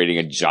without creating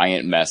a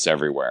giant mess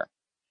everywhere.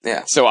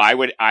 Yeah. So I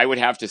would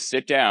have to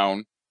sit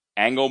down,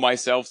 angle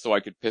myself so I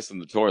could piss in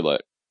the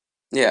toilet,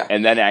 Yeah.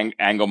 and then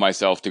angle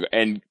myself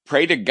and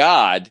pray to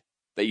God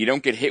that you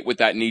don't get hit with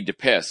that need to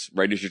piss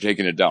right as you're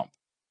taking a dump.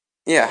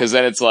 Yeah. Cause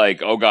then it's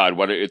like, oh God,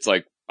 it's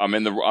like, I'm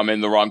in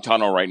the wrong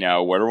tunnel right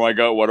now. Where do I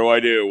go? What do I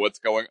do? What's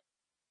going?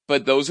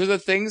 But those are the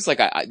things like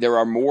there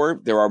are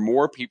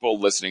more people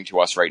listening to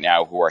us right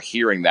now who are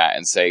hearing that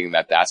and saying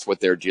that that's what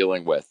they're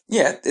dealing with.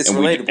 Yeah. It's And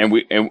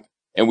relatable.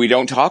 we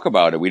don't talk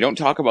about it. We don't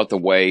talk about the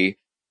way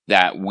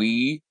that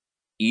we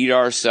eat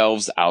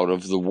ourselves out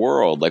of the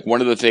world. Like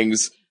one of the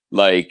things,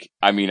 like,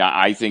 I mean,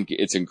 I think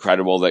it's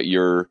incredible that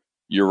your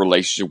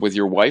relationship with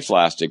your wife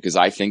lasted because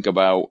I think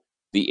about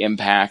the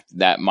impact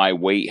that my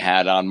weight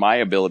had on my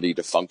ability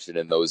to function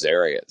in those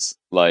areas.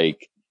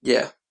 Like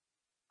Yeah.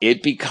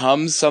 it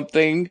becomes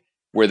something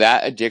where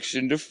that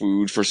addiction to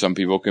food for some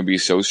people can be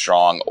so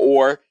strong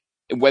or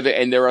and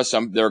there are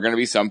going to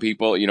be some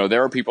people,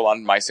 there are people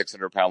on my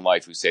 600-pound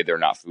life who say they're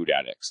not food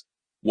addicts.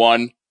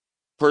 One,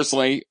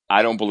 personally,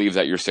 I don't believe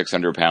that you're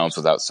 600 pounds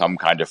without some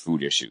kind of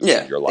food issues in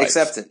Yeah. your life.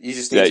 Accept it. You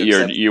just need That to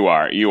accept it.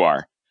 you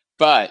are.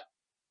 But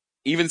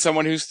even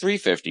someone who's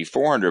 350,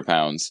 400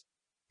 pounds,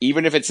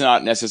 even if it's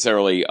not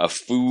necessarily a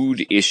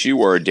food issue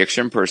or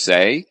addiction per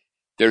se,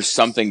 there's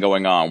something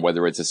going on,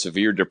 whether it's a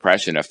severe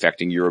depression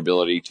affecting your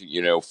ability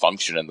to,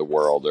 function in the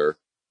world or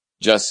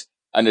just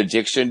an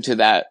addiction to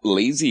that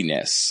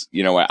laziness.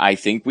 I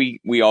think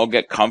we all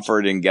get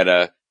comfort and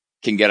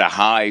can get a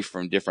high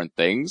from different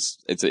things.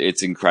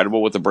 It's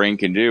incredible what the brain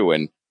can do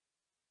and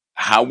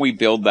how we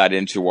build that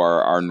into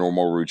our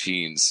normal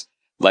routines.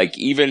 Like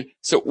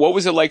so what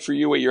was it like for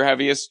you at your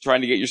heaviest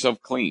trying to get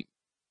yourself clean?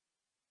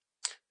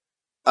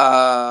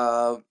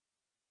 Uh,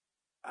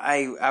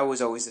 I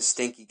was always a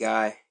stinky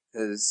guy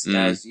because, Mm.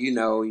 as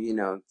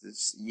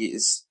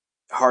it's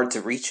hard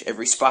to reach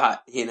every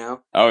spot.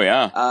 Oh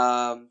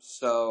yeah.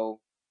 So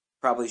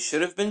probably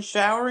should have been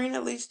showering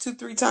at least 2,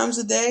 3 times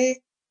a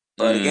day.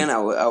 But Mm. again,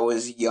 I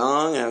was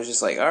young and I was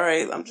just like, all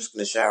right, I'm just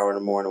gonna shower in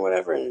the morning, or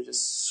whatever, and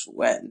just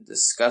sweat and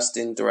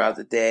disgusting throughout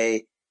the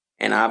day.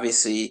 And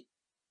obviously,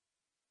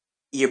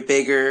 you're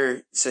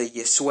bigger, so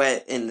you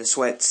sweat, and the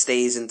sweat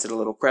stays into the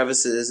little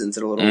crevices, into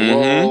the little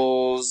Mm-hmm.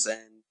 rolls,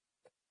 and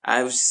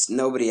I was just,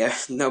 nobody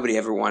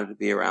ever wanted to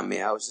be around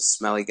me. I was just a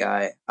smelly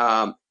guy.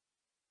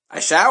 I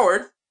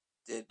showered,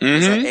 Was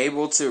I Mm-hmm.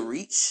 able to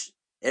reach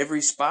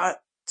every spot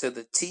to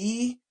the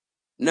T?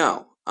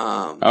 No.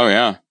 Oh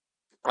yeah.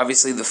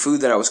 Obviously the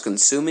food that I was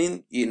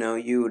consuming,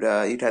 you'd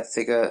have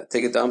to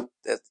take a dump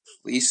at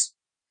least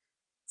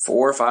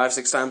 4, 5,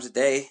 6 times a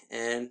day.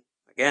 And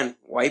again,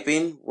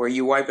 wiping, were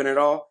you wiping at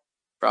all?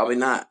 Probably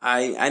not.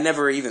 I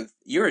never even,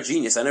 you're a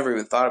genius. I never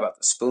even thought about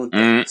the spoon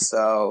thing. Mm.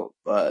 So,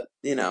 but,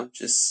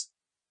 just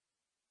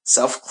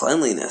self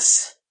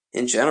cleanliness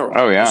in general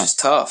Oh was yeah. just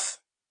tough.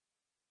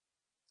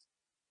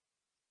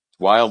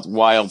 Wild,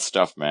 wild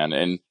stuff,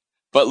 man.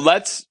 But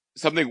let's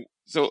something.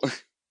 So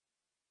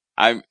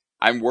I'm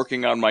I'm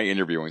working on my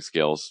interviewing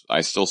skills.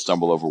 I still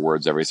stumble over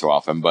words every so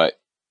often, but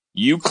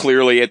you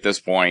clearly at this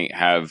point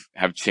have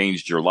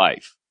changed your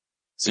life.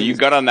 So you Mm,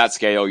 got on that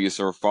scale. You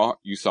saw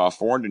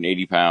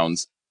 480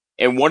 pounds.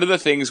 And one of the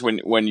things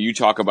when you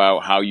talk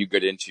about how you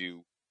get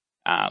into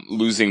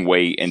losing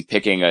weight and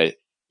picking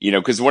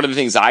because one of the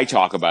things I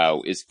talk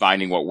about is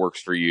finding what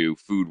works for you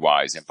food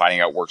wise and finding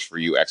out what works for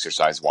you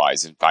exercise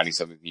wise and finding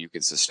something that you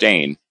can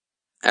sustain.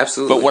 But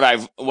absolutely.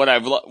 what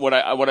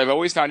I've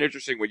always found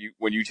interesting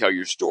when you tell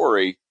your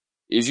story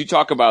is you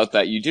talk about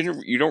that you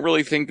don't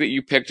really think that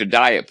you picked a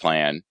diet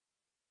plan.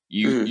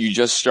 Mm. You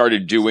just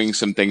started doing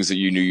some things that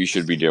you knew you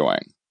should be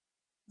doing.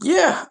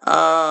 Yeah.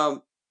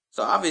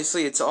 So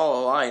obviously it's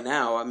all a lie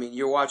now. I mean,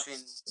 you're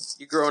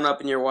growing up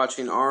and you're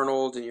watching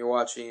Arnold and you're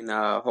watching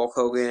Hulk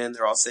Hogan.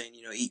 They're all saying,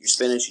 eat your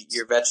spinach, eat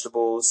your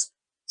vegetables,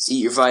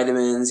 eat your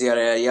vitamins,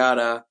 yada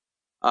yada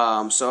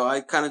yada. So I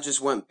kind of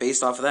just went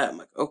based off of that. I'm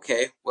like,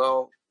 okay,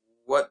 well,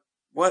 what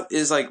what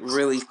is like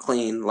really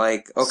clean?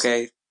 Like,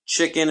 okay,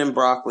 chicken and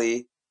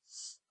broccoli.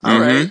 All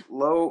right, Mm-hmm.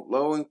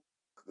 low in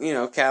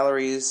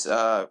calories,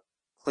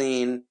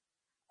 clean.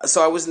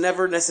 So I was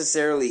never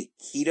necessarily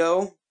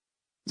keto,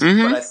 but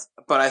Mm-hmm.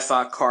 I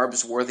thought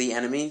carbs were the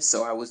enemy,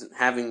 so I wasn't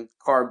having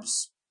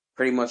carbs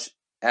pretty much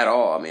at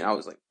all. I mean, I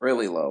was like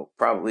really low,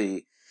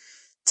 probably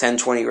 10,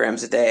 20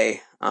 grams a day.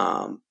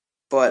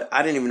 But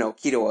I didn't even know what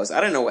keto was. I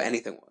didn't know what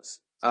anything was.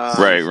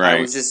 Right, I right.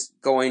 was just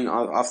going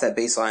off that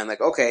baseline,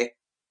 like, okay,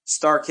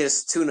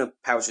 Starkist tuna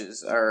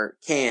pouches or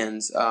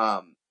cans.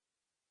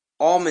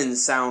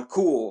 Almonds sound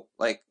cool.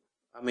 Like,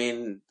 I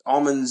mean,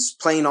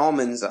 plain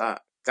almonds.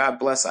 God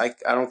bless. I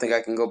don't think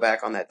I can go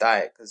back on that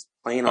diet because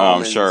plain Oh,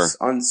 I'm sure. almonds,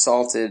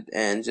 unsalted,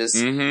 and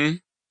Mm-hmm.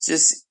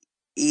 just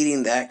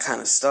eating that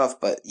kind of stuff.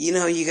 But you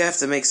have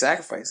to make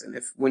sacrifice, and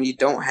if when you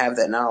don't have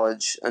that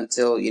knowledge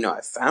until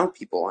I found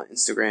people on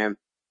Instagram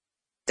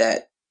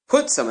that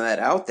put some of that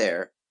out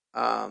there,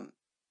 um,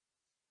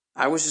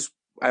 I was just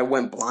I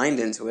went blind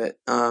into it,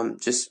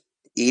 just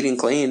eating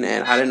clean,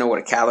 and I didn't know what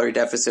a calorie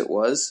deficit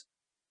was.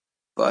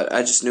 But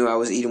I just knew I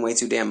was eating way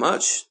too damn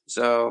much.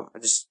 So I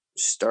just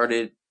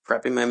started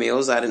prepping my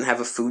meals. I didn't have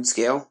a food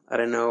scale. I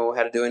didn't know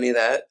how to do any of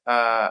that.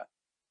 I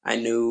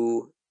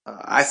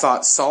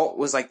thought salt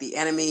was like the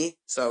enemy.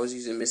 So I was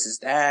using Mrs.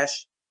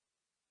 Dash.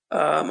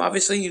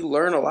 Obviously you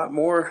learn a lot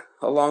more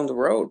along the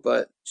road,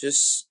 but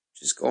just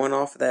going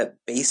off of that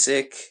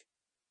basic,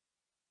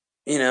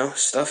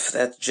 stuff,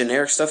 that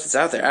generic stuff that's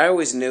out there. I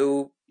always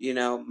knew,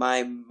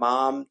 my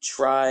mom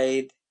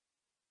tried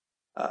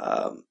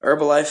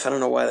Herbalife. I don't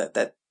know why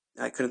that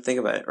I couldn't think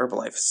about it.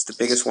 Herbalife is the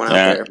biggest one out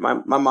Yeah. there.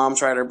 My mom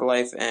tried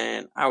Herbalife,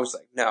 and I was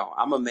like, no,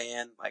 I'm a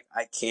man. Like,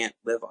 I can't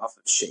live off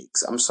of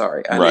shakes. I'm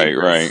sorry. Right,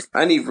 right.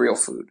 I need real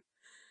food.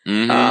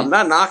 Mm-hmm.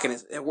 Not knocking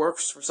it. It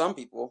works for some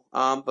people.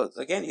 But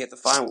again, you have to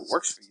find what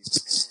works for you,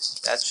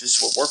 and that's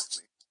just what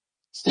worked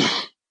for me.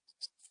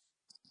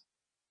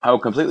 Oh,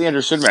 completely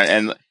understood,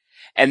 man.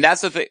 And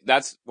that's the thing.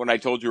 That's when I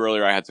told you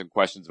earlier. I had some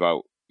questions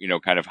about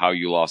kind of how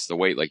you lost the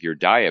weight, like your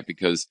diet,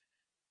 because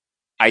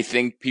I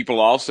think people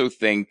also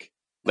think,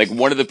 like,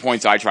 one of the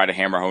points I try to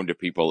hammer home to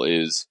people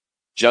is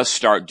just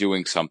start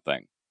doing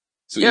something.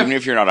 So Yeah. even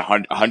if you're not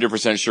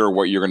 100% sure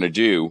what you're going to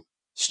do,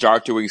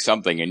 start doing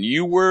something. And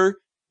you were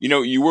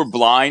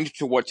blind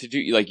to what to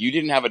do. Like, you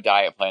didn't have a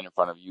diet plan in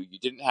front of you. You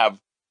didn't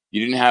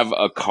have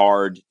a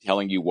card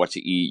telling you what to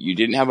eat. You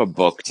didn't have a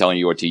book telling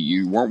you what to eat.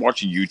 You weren't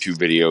watching YouTube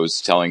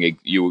videos telling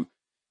you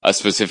a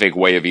specific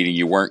way of eating.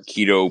 You weren't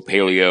keto,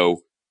 paleo,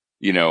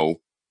 you know,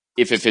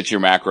 if it fits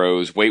your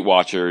macros, Weight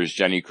Watchers,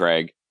 Jenny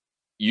Craig.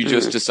 You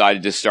just Mm.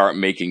 decided to start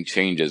making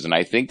changes. And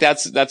I think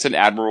that's an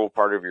admirable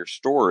part of your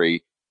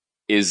story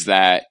is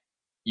that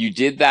you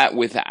did that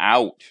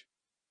without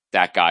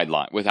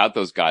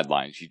those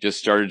guidelines. You just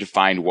started to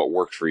find what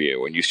worked for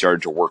you and you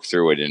started to work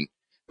through it. And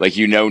like,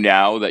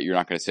 now that you're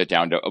not going to sit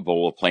down to a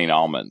bowl of plain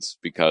almonds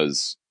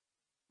because,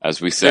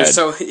 as we There's said,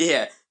 so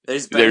yeah.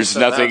 There's better there's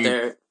stuff out nothing,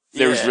 there.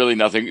 Yeah.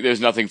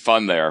 there's nothing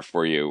fun there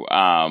for you.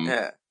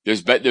 Yeah.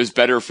 There's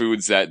better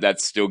foods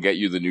that still get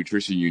you the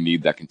nutrition you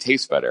need that can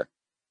taste better.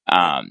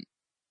 Yeah. Um,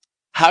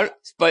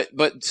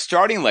 but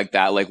starting like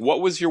that, like,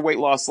 what was your weight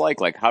loss like?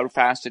 Like, how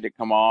fast did it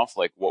come off?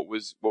 Like, what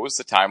was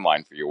the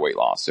timeline for your weight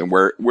loss and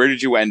where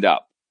did you end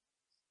up?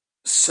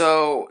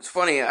 So it's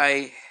funny.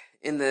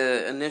 In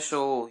the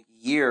initial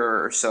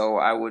year or so,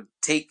 I would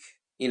take,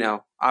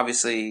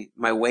 obviously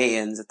my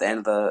weigh-ins at the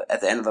end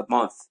of the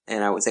month,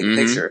 and I would take a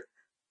Mm-hmm. picture.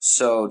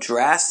 so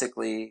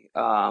drastically.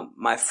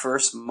 My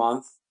first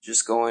month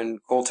just going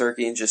cold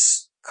turkey and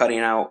just cutting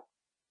out,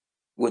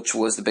 which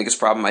was the biggest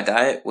problem in my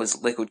diet,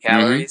 was liquid Mm-hmm.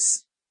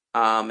 calories.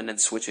 And then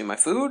switching my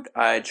food,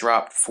 I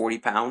dropped 40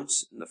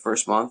 pounds in the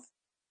first month.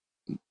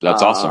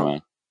 That's awesome, Um,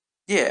 man.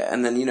 yeah,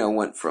 and then,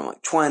 went from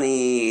like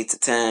 20 to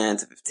 10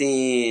 to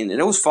 15, and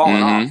it was falling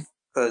Mm-hmm. off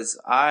because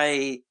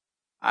I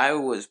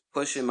was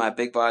pushing my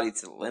big body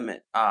to the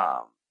limit.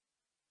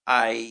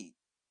 I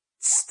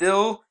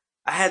still,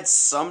 I had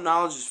some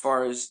knowledge as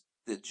far as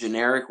the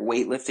generic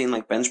weightlifting,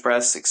 like bench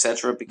press,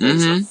 etc.,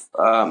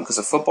 Mm-hmm. because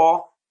of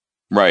football,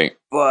 Right.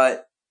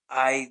 but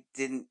I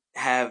didn't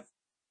have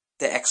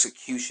the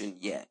execution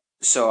yet.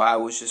 So I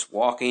was just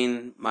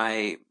walking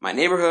my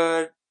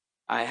neighborhood.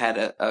 I had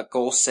a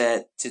goal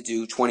set to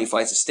do 20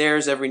 flights of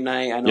stairs every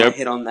night. I know I Yep.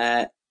 hit on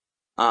that.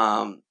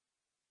 Um,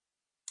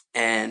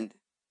 and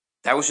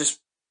that was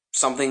just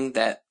something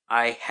that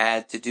I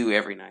had to do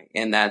every night.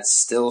 And that's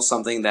still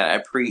something that I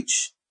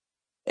preach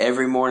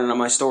every morning on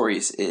my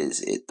stories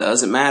is it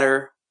doesn't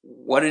matter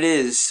what it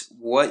is,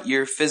 what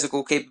your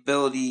physical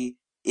capability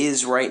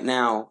is right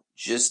now.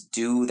 Just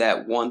do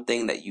that one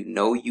thing that you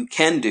know you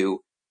can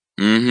do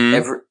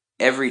Mm-hmm.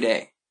 every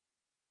day.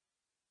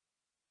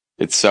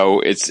 It's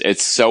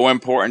so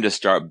important to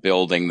start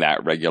building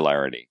that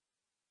regularity.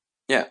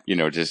 Yeah.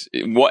 Just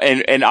what,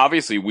 and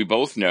obviously we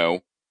both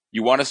know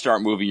you want to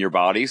start moving your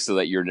body so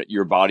that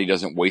your body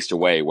doesn't waste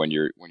away when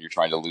you're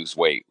trying to lose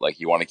weight. Like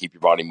you want to keep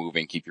your body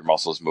moving, keep your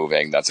muscles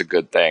moving. That's a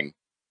good thing.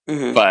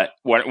 Hmm. But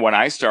when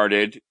I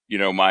started,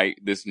 my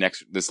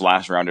this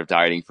last round of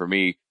dieting for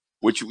me,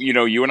 which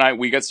you and I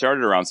we got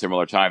started around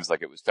similar times,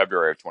 like it was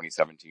February of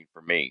 2017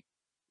 for me.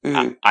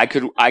 Hmm. I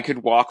could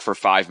walk for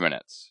 5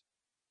 minutes,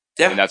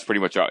 and Yeah. that's pretty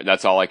much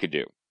that's all I could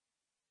do.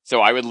 So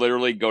I would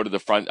literally go to the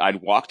front.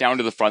 I'd walk down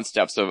to the front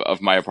steps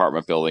of my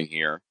apartment building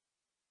here,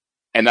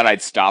 and then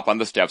I'd stop on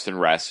the steps and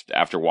rest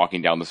after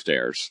walking down the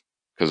stairs,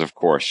 because of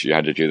course you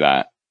had to do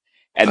that.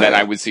 And Oh then I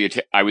yeah. would see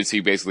I would see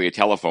basically a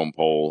telephone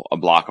pole a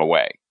block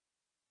away,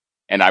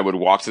 and I would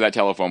walk to that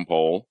telephone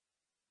pole,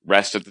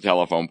 rest at the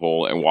telephone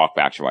pole, and walk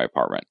back to my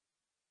apartment.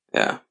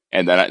 Yeah.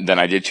 And then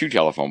I did two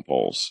telephone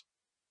poles.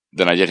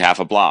 Then I did half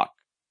a block.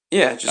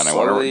 Yeah. Then Just I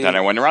slowly.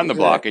 went around the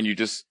block, and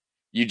Exactly.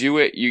 you do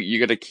it. You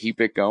got to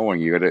keep it going.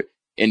 You got to,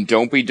 and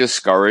don't be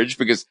discouraged,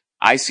 because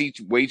I see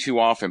way too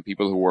often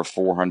people who are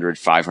 400,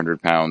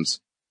 500 pounds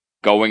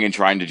going and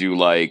trying to do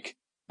like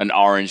an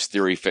Orange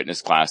Theory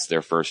fitness class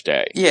their first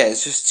day. Yeah.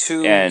 It's just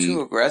too And,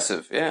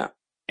 aggressive. Yeah.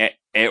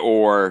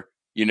 or,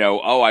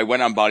 oh, I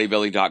went on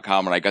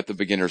bodybuilding.com and I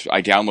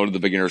downloaded the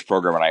beginners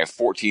program and I have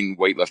 14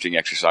 weightlifting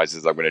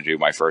exercises I'm going to do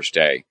my first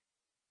day.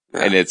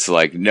 And Yeah. it's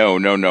like, no,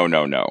 no, no,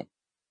 no, no.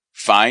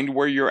 Find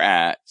where you're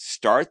at,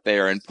 start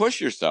there and push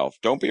yourself.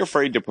 Don't be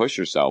afraid to push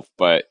yourself,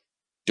 but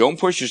don't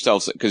push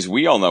yourself, because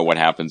we all know what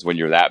happens when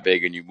you're that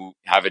big and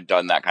haven't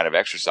done that kind of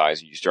exercise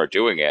and you start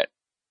doing it.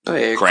 Oh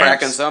yeah. You're cracking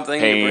Cramps,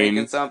 something. You're breaking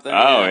pain. something.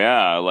 Oh Yeah.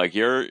 yeah. Like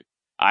you're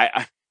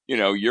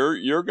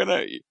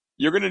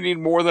gonna need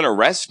more than a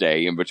rest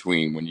day in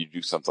between when you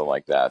do something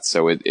like that.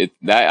 So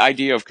that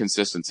idea of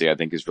consistency, I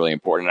think, is really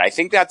important. And I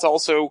think that's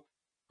also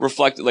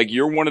reflected, like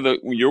you're one of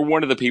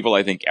the people,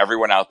 I think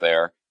everyone out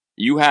there,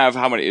 you have,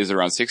 how many is it,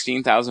 around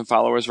 16,000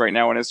 followers right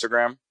now on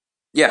Instagram?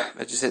 Yeah.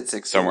 I just hit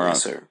 16. Somewhere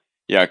Yes, around. sir.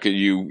 Yeah. 'Cause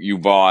you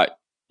bought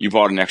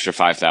an extra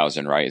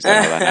 5,000, right? Is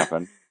that how that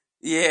happened?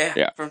 Yeah.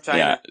 Yeah. From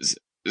Yeah. China.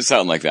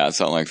 Something like that.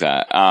 Something like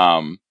that.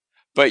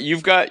 But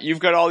you've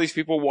got all these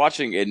people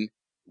watching, and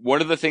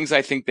one of the things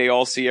I think they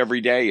all see every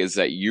day is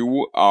that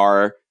you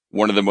are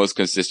one of the most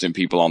consistent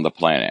people on the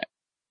planet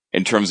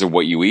in terms of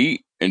what you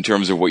eat, in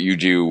terms of what you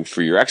do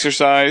for your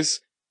exercise.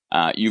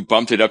 You've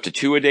bumped it up to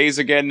 2 a days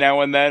again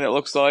now and then, it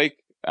looks like.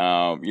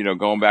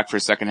 Going back for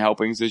second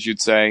helpings, as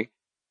you'd say.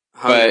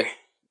 But Hungry.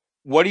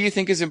 what do you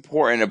think is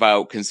important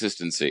about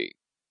consistency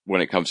when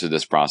it comes to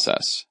this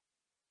process?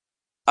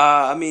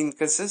 I mean,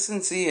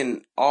 consistency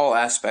in all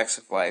aspects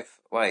of life.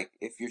 Like,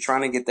 if you're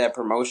trying to get that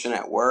promotion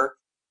at work,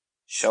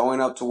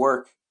 showing up to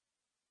work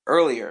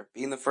earlier,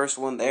 being the first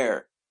one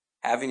there,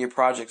 having your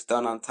projects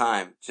done on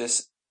time,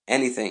 just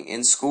anything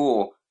in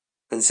school,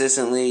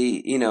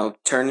 consistently,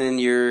 turning in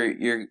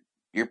your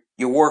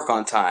work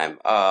on time,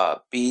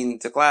 being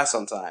to class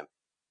on time.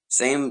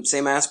 Same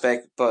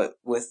aspect, but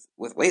with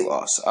weight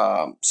loss.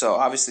 So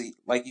obviously,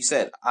 like you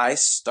said,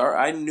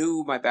 I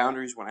knew my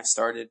boundaries when I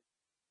started,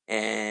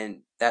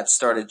 and that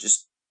started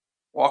just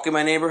walking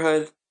my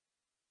neighborhood.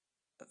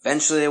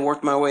 Eventually, I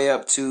worked my way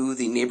up to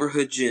the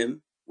neighborhood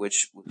gym,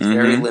 which was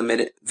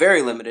Mm-hmm.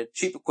 very limited,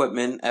 cheap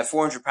equipment. At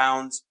 400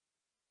 pounds,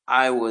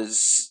 I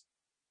was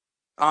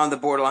on the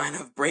borderline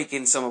of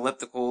breaking some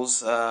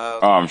ellipticals. Oh,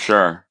 I'm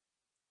sure.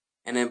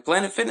 And then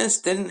Planet Fitness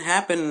didn't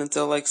happen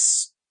until like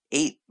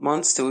 8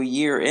 months to a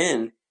year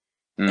in.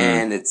 Mm.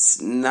 And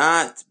it's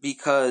not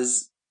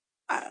because,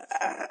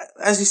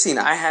 as you've seen,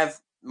 I have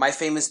my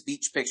famous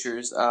beach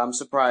pictures. I'm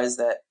surprised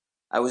that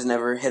I was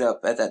never hit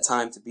up at that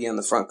time to be on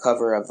the front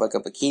cover of like a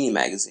bikini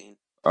magazine.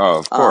 Oh,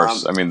 of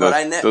course. I mean, But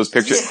I never, those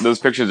pictures, yeah,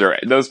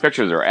 those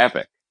pictures are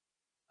epic.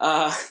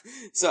 Uh,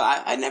 so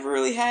I never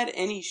really had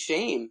any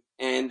shame,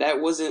 and that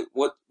wasn't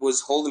what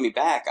was holding me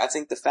back. I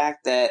think the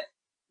fact that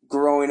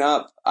growing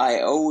up, I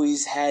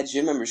always had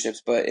gym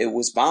memberships, but it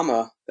was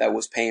mama that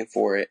was paying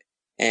for it,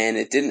 and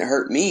it didn't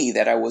hurt me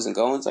that I wasn't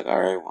going. It's like, all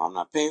right, well, I'm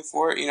not paying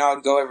for it.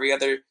 I'd go every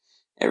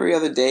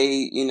other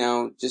day,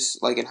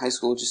 just like in high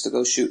school, just to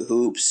go shoot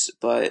hoops,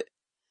 but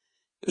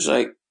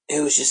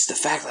it was just the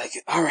fact, like,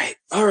 all right,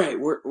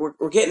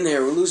 we're getting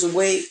there. We're losing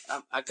weight.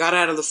 I got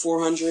out of the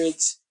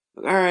 400s.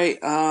 All right,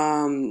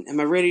 am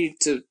I ready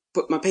to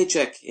put my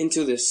paycheck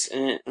into this?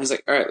 And I was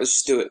like, all right, let's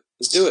just do it.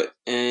 Let's do it.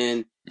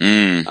 And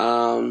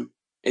Mm.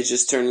 it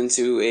just turned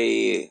into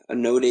a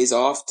no days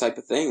off type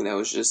of thing. That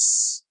was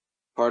just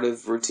part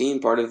of routine,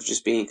 part of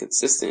just being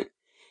consistent.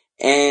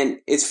 And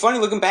it's funny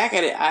looking back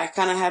at it. I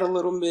kind of had a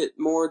little bit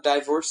more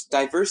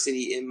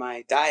diversity in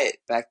my diet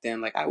back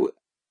then. Like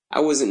I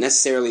wasn't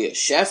necessarily a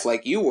chef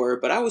like you were,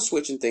 but I was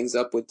switching things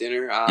up with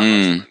dinner. I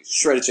was doing Mm. like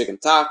shredded chicken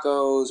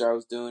tacos, or I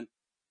was doing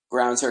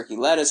ground turkey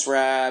lettuce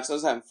wraps. I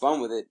was having fun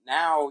with it.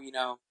 Now,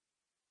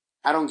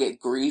 I don't get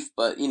grief,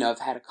 but I've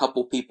had a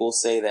couple people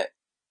say that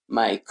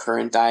my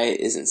current diet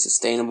isn't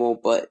sustainable.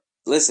 But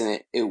listen,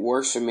 it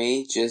works for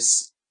me.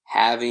 Just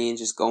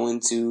going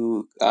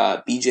to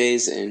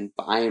BJ's and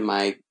buying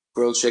my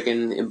grilled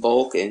chicken in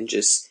bulk and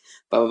just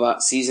blah blah blah,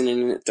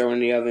 seasoning it,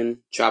 throwing it in the oven,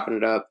 chopping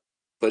it up,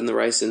 putting the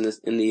rice in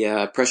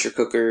the pressure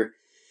cooker.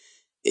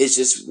 It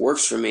just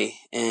works for me,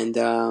 and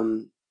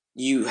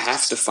you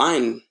have to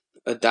find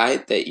a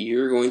diet that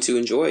you're going to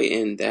enjoy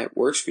and that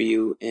works for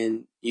you,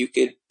 and you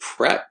could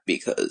prep,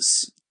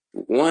 because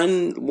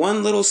one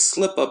little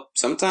slip up,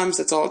 sometimes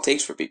that's all it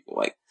takes for people.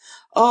 Like,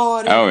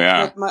 oh, Oh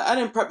yeah. I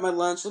didn't prep my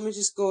lunch. Let me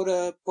just go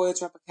to Pollo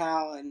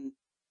Tropical, and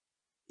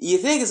you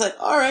think it's like,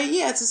 all right,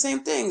 yeah, it's the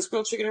same thing. It's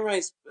grilled chicken and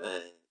rice,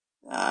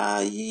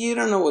 but you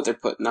don't know what they're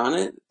putting on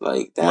it.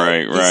 Like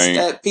Right. Right.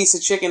 that piece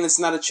of chicken, it's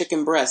not a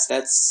chicken breast.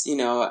 That's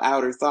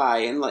outer thigh,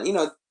 and like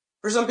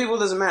for some people it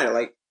doesn't matter.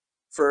 Like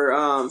for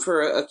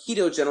a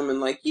keto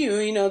gentleman like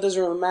it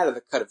doesn't really matter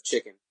the cut of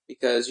chicken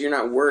because you're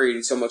not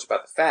worried so much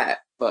about the fat.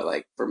 But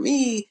like for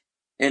me,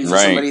 and for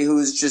Right. somebody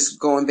who's just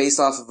going based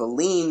off of a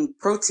lean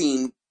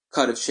protein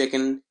cut of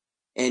chicken,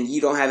 and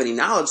you don't have any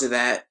knowledge of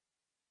that,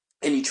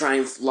 and you try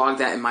and log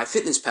that in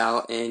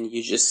MyFitnessPal, and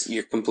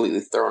you're completely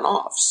thrown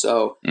off.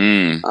 So,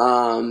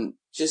 Mm.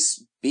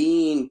 just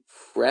being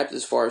prepped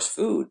as far as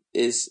food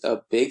is a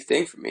big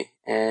thing for me,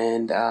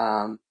 and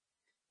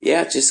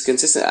yeah, just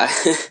consistent.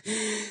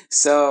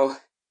 So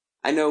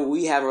I know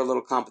we have our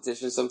little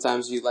competition.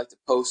 Sometimes you like to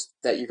post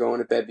that you're going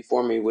to bed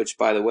before me, which,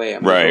 by the way,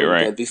 I'm gonna Right. go to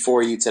Right. bed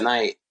before you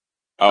tonight.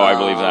 Oh, I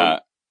believe Um,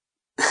 that.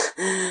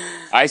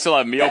 I still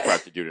have meal that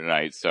prep to do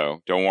tonight,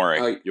 so don't worry.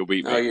 oh, You'll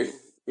beat oh, me.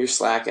 you're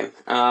slacking.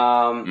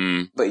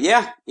 Mm. But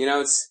yeah,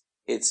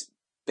 it's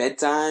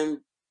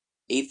bedtime,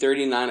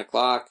 8:30, 9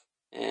 o'clock,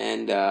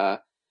 and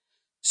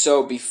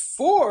so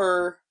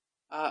before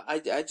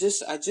I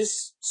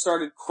just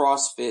started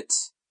CrossFit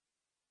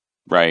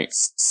Right.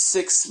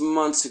 6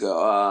 months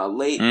ago.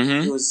 Late, it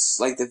Mm-hmm. was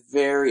like the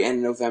very end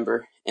of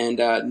November, and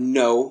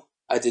no,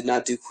 I did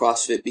not do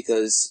CrossFit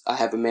because I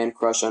have a man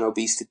crush on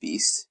Obese to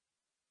Beast.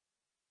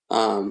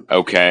 Um.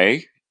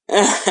 Okay.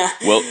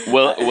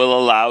 We'll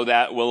allow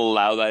that. We'll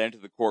allow that into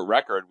the court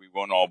record. We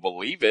won't all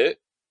believe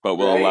it, but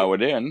we'll Right. allow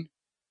it in.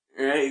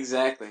 Right,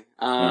 exactly.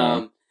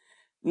 Uh,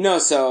 No,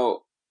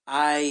 so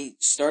I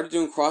started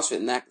doing CrossFit,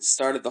 and that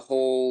started the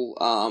whole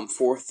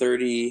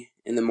 4:30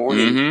 in the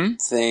morning mm-hmm.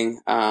 thing.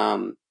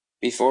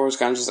 Before it was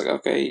kind of just like,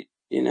 okay,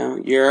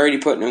 you're already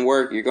putting in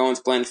work, you're going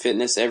to Planet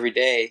Fitness every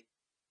day,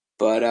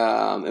 but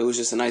it was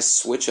just a nice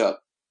switch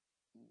up.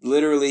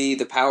 Literally,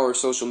 the power of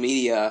social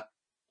media.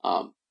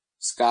 Um,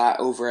 Scott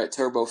over at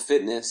Turbo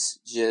Fitness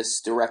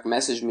just direct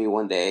messaged me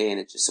one day, and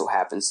it just so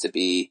happens to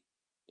be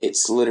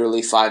it's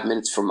literally 5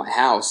 minutes from my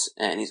house,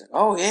 and he's like,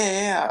 "Oh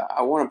yeah,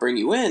 I want to bring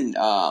you in.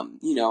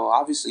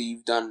 Obviously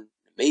you've done an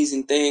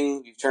amazing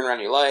thing. You've turned around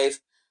your life.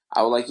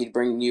 I would like you to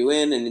bring you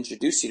in and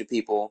introduce you to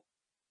people.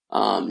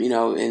 And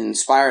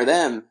inspire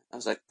them." I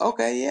was like,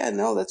 "Okay, yeah,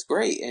 no, that's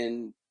great."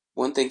 And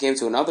one thing came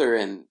to another,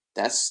 and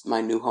that's my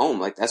new home.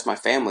 Like that's my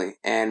family,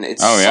 and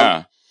Oh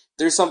yeah.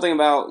 there's something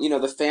about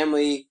the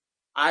family.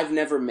 I've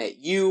never met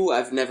you.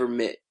 I've never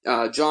met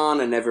John.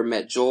 I never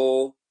met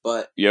Joel,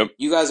 but Yep.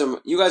 you guys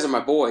are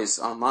my boys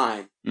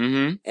online,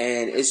 Mm-hmm.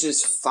 and it's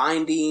just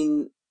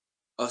finding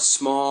a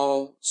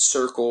small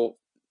circle,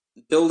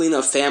 building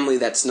a family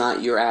that's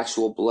not your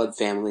actual blood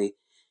family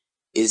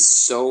is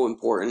so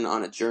important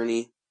on a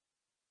journey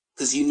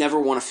because you never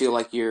want to feel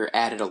like you're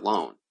at it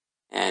alone.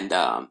 And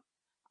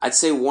I'd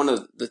say one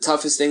of the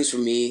toughest things for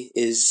me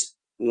is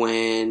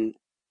when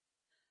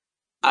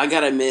I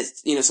gotta admit,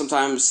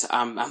 sometimes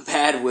I'm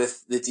bad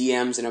with the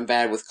DMs and I'm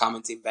bad with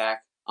commenting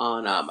back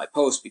on my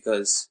posts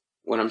because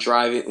when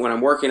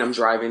I'm working, I'm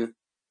driving,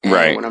 and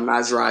Right. when I'm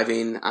not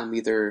driving, I'm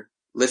either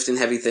lifting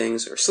heavy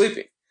things or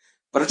sleeping.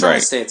 But I try to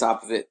Right. stay on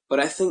top of it. But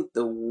I think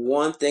the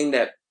one thing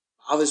that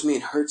bothers me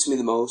and hurts me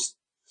the most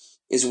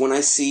is when I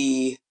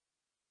see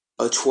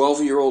a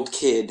 12-year-old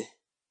kid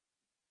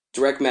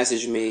direct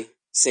message me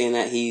saying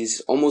that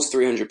he's almost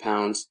 300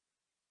 pounds.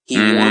 He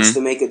wants Mm-hmm.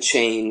 to make a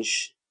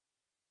change,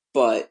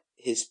 but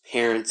his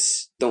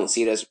parents don't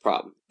see it as a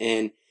problem.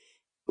 And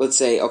let's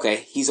say, okay,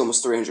 he's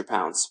almost 300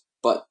 pounds,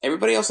 but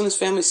everybody else in his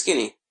family's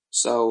skinny.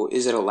 So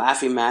is it a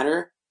laughing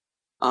matter?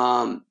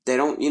 They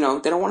don't, they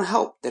don't want to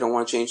help. They don't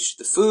want to change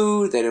the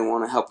food. They don't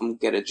want to help him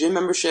get a gym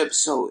membership.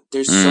 So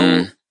there's so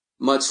Mm.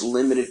 much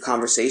limited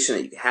conversation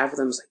that you can have with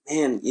them. It's like,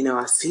 man,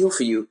 I feel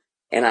for you.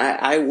 And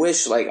I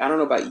wish, like, I don't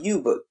know about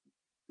you, but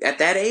at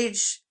that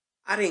age,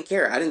 I didn't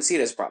care. I didn't see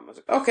it as a problem. I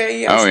was like,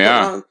 okay, yeah, I'm Oh just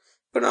yeah.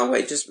 putting on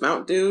weight. Just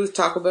Mountain Dew,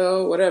 Taco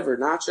Bell, whatever,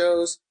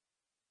 nachos.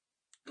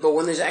 But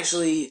when there's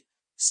actually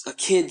a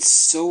kid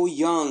so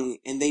young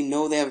and they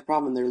know they have a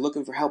problem and they're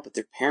looking for help, but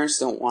their parents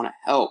don't want to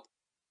help,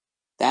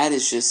 that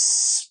is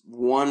just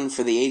one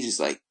for the ages.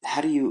 Like,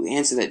 how do you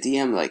answer that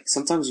DM? Like,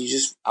 sometimes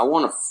I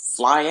want to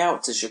fly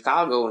out to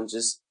Chicago and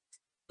just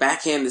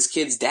backhand this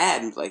kid's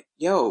dad and be like,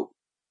 yo,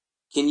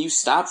 can you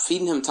stop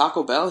feeding him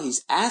Taco Bell?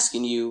 He's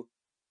asking you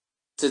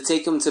to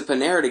take him to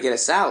Panera to get a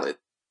salad.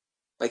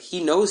 Like,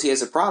 he knows he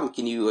has a problem.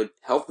 Can you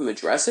help him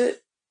address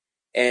it?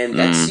 And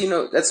that's,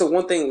 Mm. that's the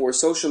one thing where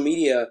social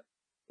media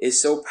is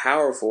so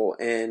powerful.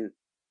 And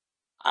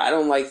I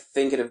don't like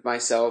thinking of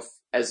myself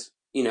as,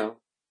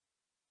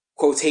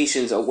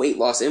 quotations, a weight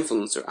loss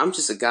influencer. I'm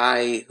just a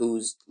guy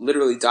who's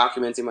literally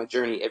documenting my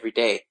journey every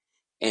day.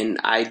 And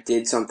I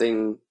did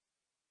something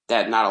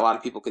that not a lot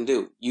of people can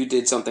do. You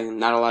did something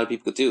not a lot of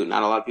people could do.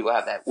 Not a lot of people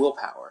have that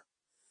willpower.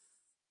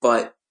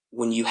 But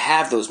when you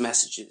have those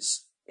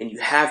messages and you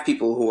have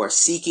people who are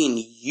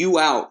seeking you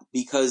out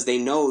because they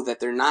know that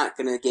they're not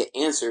going to get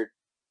answered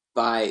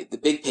by the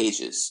big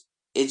pages,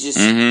 it just,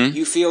 Mm-hmm.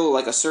 you feel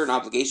like a certain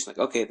obligation, like,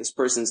 okay, this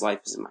person's life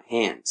is in my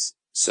hands.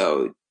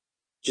 So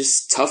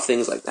just tough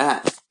things like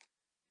that.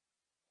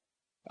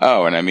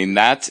 Oh, and I mean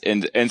that's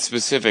and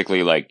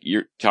specifically like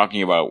you're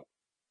talking about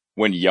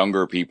when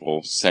younger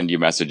people send you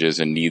messages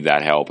and need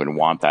that help and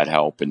want that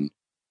help and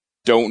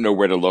don't know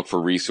where to look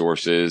for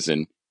resources.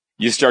 And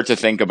you start to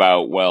think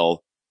about,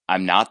 well,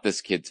 I'm not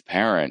this kid's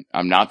parent.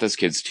 I'm not this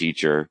kid's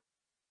teacher.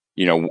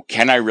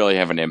 Can I really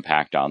have an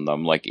impact on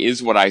them? Like,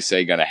 is what I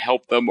say going to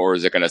help them or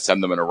is it going to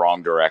send them in a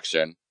wrong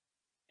direction?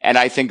 And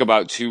I think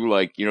about too,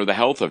 like, the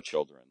health of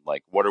children.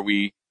 Like, what are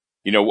we,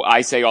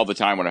 I say all the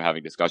time when I'm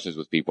having discussions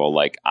with people,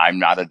 like, I'm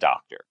not a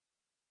doctor.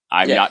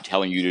 I'm Yeah. not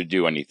telling you to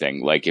do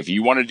anything. Like, if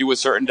you want to do a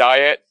certain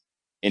diet,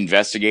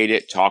 investigate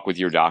it, talk with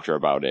your doctor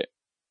about it.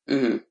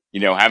 Mm-hmm.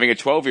 Having a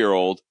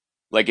 12-year-old,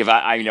 like if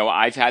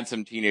I've had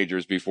some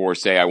teenagers before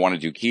say I want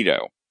to do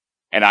keto,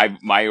 and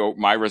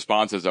my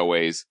response is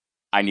always,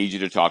 I need you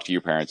to talk to your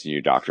parents and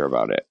your doctor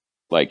about it.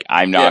 Like,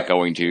 I'm not Yeah.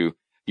 going to,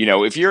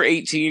 if you're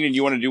 18 and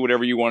you want to do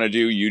whatever you want to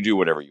do, you do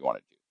whatever you want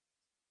to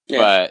do.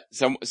 Yeah.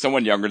 But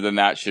someone younger than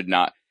that should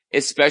not,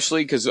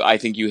 especially because I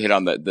think you hit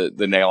on the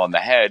nail on the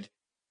head.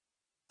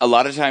 A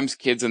lot of times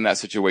kids in that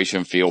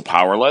situation feel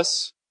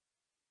powerless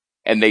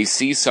and they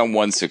see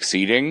someone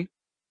succeeding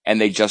and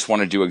they just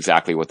want to do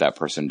exactly what that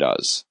person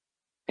does.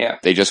 Yeah.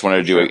 They just want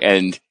to do sure. it.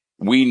 And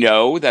we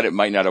know that it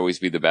might not always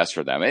be the best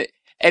for them.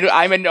 And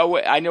I know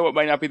it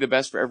might not be the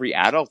best for every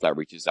adult that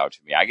reaches out to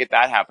me. I get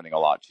that happening a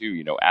lot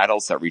too.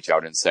 Adults that reach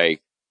out and say,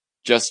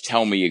 just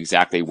tell me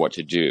exactly what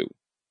to do.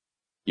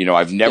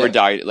 I've never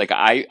died. Like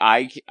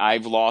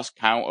I've lost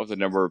count of the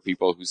number of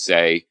people who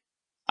say,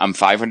 I'm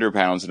 500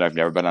 pounds and I've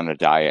never been on a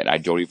diet and I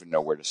don't even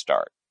know where to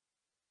start.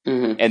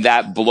 Mm-hmm. And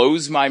that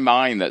blows my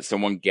mind that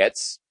someone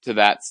gets to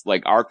that.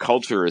 Like, our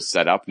culture is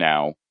set up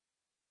now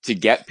to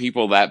get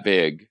people that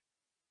big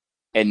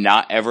and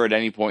not ever at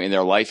any point in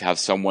their life have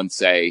someone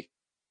say,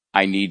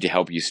 I need to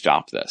help you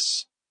stop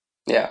this.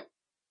 Yeah.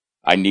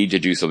 I need to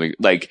do something.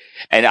 Like,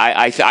 and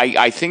I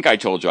think I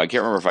told you, I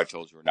can't remember if I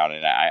told you or not.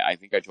 And I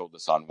think I told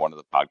this on one of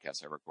the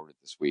podcasts I recorded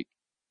this week.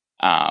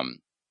 I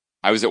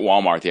was at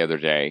Walmart the other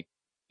day,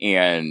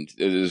 and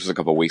this was a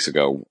couple of weeks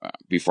ago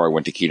before I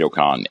went to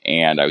KetoCon,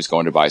 and I was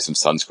going to buy some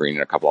sunscreen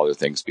and a couple other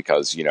things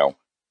because,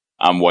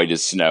 I'm white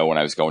as snow when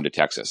I was going to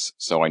Texas.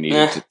 So I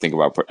needed to think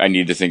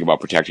about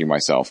protecting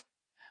myself.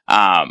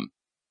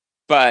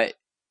 But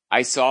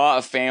I saw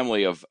a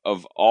family of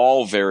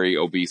all very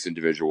obese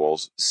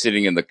individuals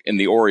sitting in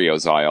the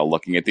Oreos aisle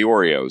looking at the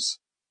Oreos.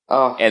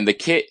 Oh. And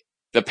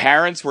the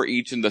parents were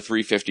each in the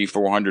 350,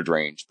 400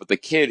 range, but the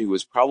kid, who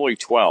was probably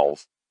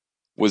 12,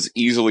 was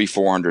easily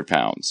 400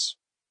 pounds.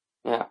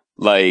 Yeah.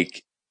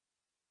 Like,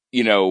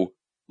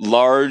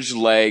 large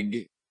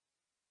leg,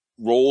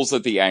 rolls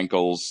at the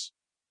ankles,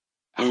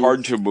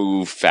 hard to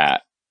move,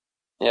 fat.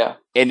 Yeah.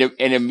 And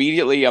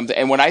immediately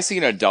and when I see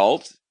an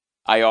adult,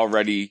 I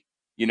already,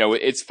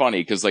 it's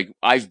funny because, like,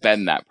 I've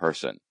been that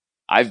person.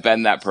 I've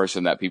been that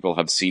person that people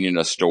have seen in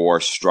a store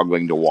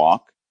struggling to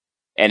walk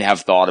and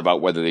have thought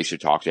about whether they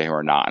should talk to him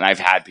or not. And I've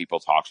had people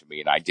talk to me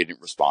and I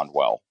didn't respond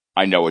well.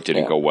 I know it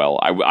didn't go well.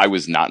 I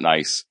was not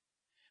nice.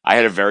 I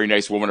had a very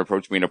nice woman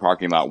approach me in a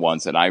parking lot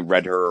once, and I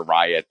read her a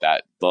riot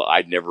that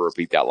I'd never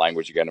repeat that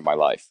language again in my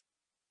life.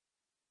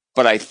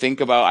 But I think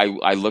about,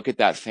 I look at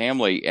that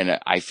family and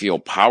I feel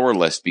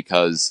powerless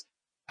because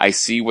I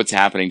see what's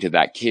happening to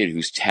that kid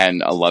who's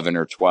 10, 11,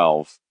 or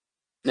 12.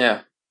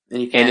 Yeah. And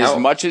you And can't help.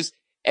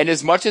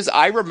 as much as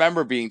I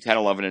remember being 10,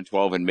 11, and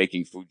 12 and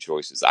making food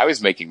choices, I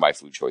was making my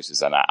food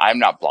choices, and I'm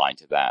not blind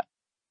to that.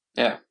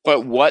 Yeah.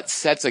 But what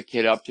sets a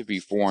kid up to be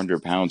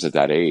 400 pounds at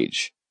that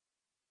age?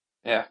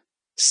 Yeah.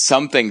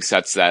 Something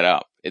sets that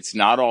up. It's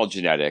not all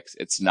genetics.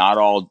 It's not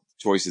all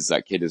choices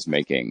that kid is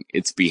making.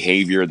 It's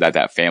behavior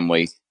that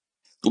family,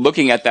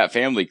 looking at that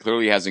family,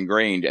 clearly has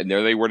ingrained. And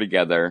there they were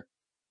together,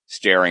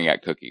 staring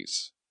at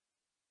cookies,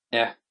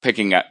 Yeah.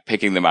 picking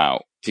them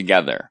out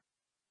together.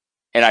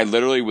 And I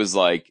literally was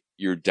like,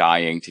 "You're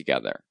dying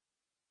together."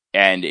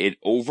 And it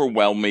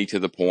overwhelmed me to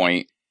the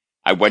point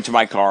I went to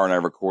my car and I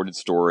recorded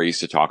stories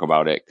to talk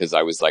about it because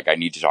I was like, I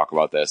need to talk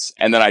about this.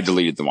 And then I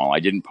deleted them all.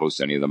 I didn't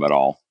post any of them at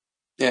all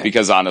Yeah.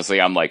 because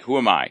honestly, I'm like, who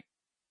am I?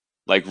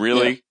 Like, Yeah.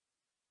 really?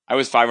 I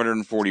was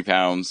 540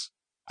 pounds.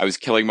 I was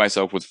killing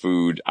myself with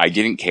food. I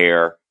didn't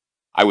care.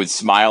 I would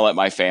smile at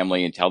my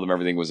family and tell them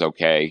everything was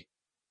okay.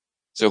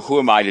 So who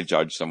am I to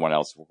judge someone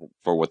else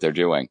for what they're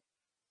doing?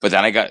 But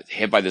then I got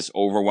hit by this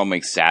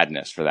overwhelming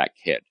sadness for that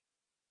kid.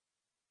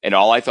 And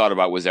all I thought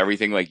about was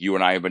everything like you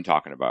and I have been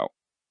talking about.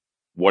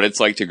 What it's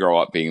like to grow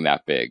up being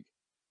that big.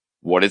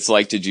 What it's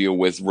like to deal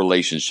with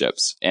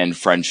relationships and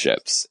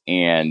friendships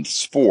and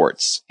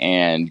sports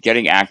and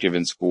getting active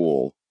in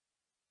school.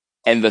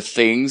 And the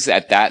things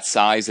at that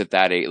size, at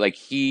that age, like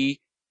he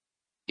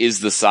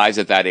is the size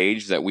at that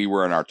age that we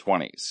were in our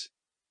 20s.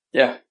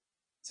 Yeah.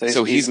 So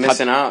So he's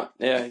missing out.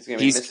 Yeah, he's gonna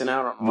be missing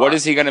out on a what lot.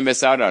 is he going to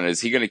miss out on?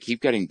 Is he going to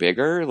keep getting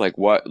bigger? Like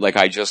what? Like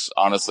I just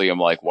honestly am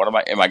like,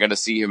 am I going to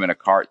see him in a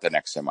cart the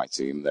next time I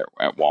see him there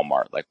at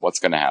Walmart? Like what's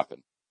going to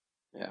happen?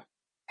 Yeah.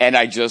 And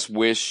I just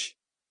wish,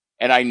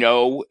 and I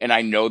know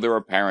there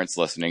are parents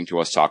listening to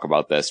us talk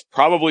about this,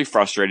 probably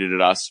frustrated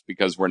at us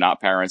because we're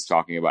not parents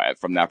talking about it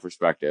from that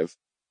perspective.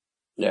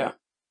 Yeah.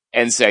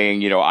 And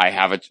saying,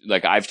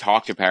 I've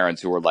talked to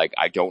parents who are like,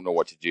 I don't know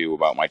what to do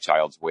about my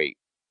child's weight.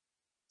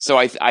 So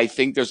I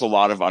think there's a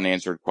lot of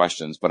unanswered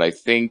questions, but I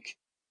think,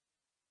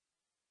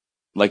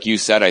 like you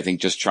said, I think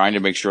just trying to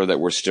make sure that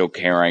we're still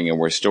caring and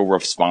we're still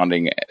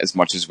responding as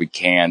much as we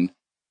can.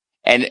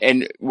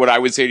 And what I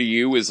would say to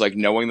you is like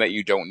knowing that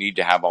you don't need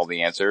to have all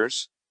the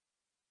answers,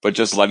 but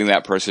just letting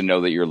that person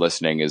know that you're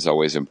listening is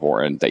always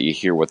important, that you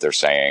hear what they're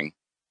saying.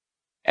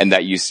 And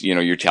that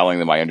you're telling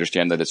them, I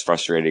understand that it's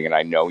frustrating and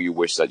I know you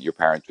wish that your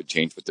parents would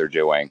change what they're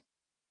doing.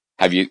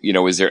 Have you,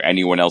 is there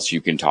anyone else you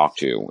can talk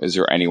to? Is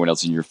there anyone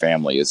else in your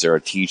family? Is there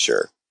a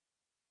teacher?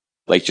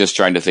 Like just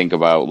trying to think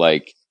about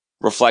like,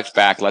 reflect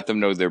back, let them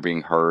know they're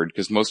being heard.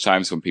 Because most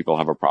times when people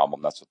have a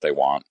problem, that's what they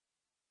want.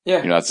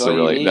 Yeah. That's all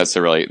you need. That's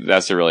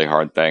a really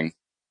hard thing.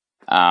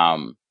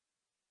 I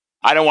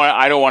don't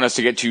want us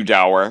to get too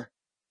dour,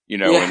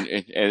 Yeah.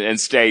 and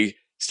stay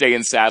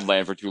in sad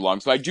land for too long.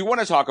 So I do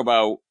want to talk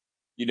about,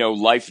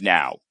 life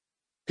now.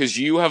 Because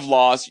you have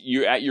lost,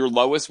 you at your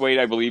lowest weight,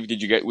 I believe,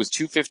 was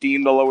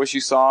 215 the lowest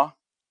you saw?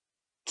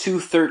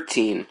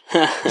 213.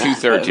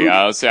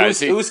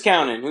 213. Who's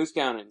counting? Who's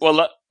counting?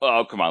 Well,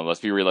 come on,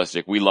 let's be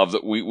realistic. We love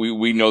that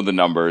we know the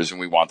numbers and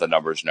we want the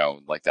numbers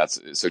known. Like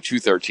so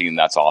 213,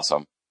 that's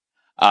awesome.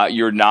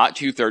 You're not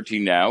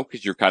 213 now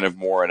because you're kind of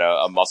more in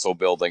a muscle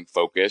building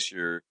focus.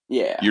 You're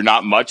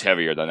not much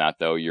heavier than that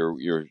though.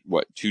 You're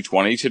what,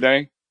 220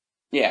 today?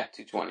 Yeah,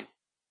 220.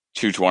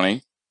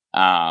 220.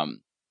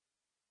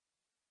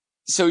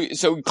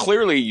 So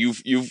clearly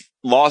you've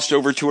lost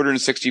over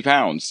 260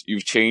 pounds.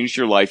 You've changed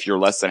your life. You're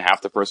less than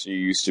half the person you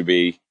used to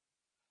be.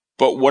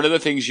 But one of the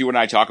things you and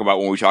I talk about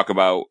when we talk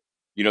about,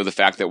 the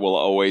fact that we'll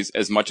always,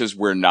 as much as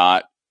we're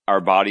not, our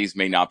bodies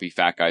may not be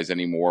fat guys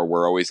anymore.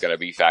 We're always going to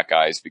be fat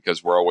guys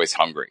because we're always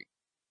hungry.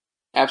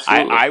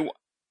 Absolutely.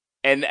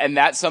 And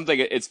that's something,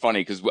 it's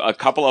funny because a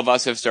couple of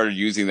us have started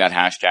using that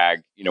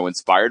hashtag,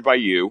 inspired by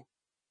you.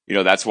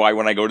 That's why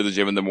when I go to the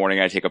gym in the morning,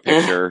 I take a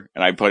picture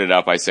and I put it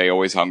up. I say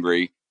always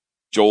hungry.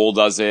 Joel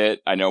does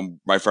it. I know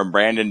my friend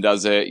Brandon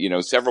does it.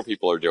 Several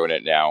people are doing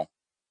it now.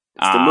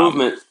 It's the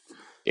movement.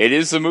 It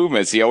is the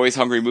movement. It's the always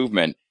hungry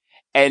movement.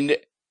 And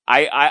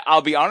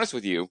I'll be honest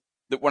with you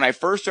that when I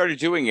first started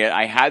doing it,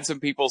 I had some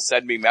people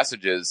send me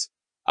messages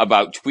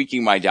about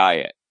tweaking my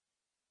diet.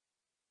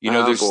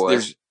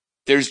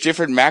 There's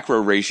different macro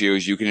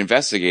ratios you can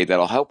investigate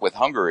that'll help with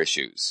hunger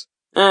issues.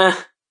 And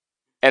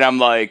I'm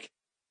like,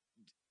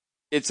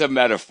 it's a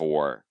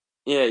metaphor.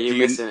 Yeah, you're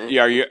missing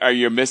it. Are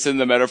you missing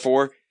the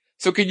metaphor?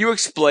 So can you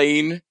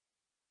explain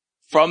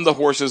from the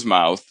horse's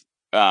mouth,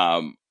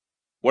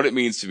 what it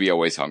means to be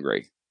always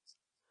hungry?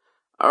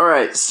 All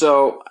right.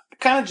 So I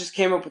kind of just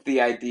came up with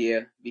the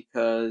idea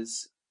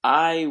because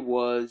I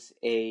was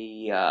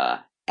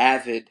a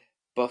avid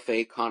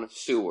buffet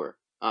connoisseur.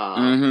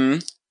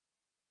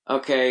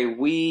 Okay,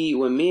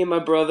 when me and my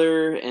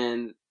brother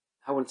and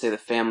I wouldn't say the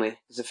family,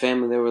 because the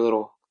family they were a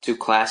little too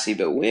classy,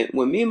 but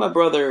when me and my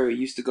brother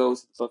used to go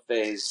to the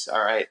buffets,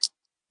 all right,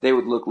 they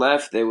would look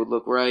left, they would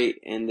look right,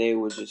 and they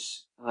would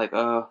just like,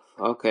 oh,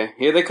 okay,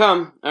 here they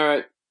come. All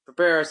right,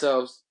 prepare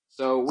ourselves.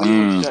 So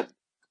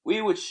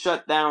we would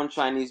shut down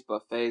Chinese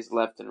buffets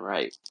left and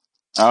right.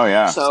 Oh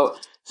yeah. So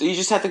you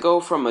just have to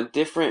go from a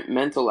different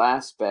mental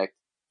aspect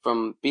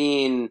from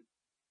being,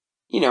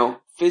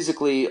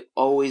 physically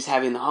always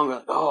having the hunger,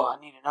 like, oh,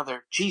 I need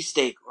another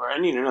cheesesteak or I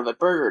need another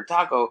burger,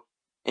 taco,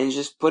 and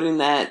just putting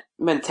that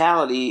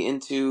mentality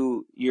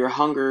into your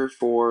hunger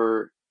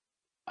for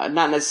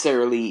not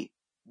necessarily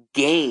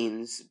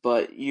gains,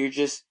 but you're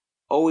just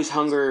always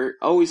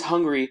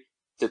hungry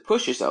to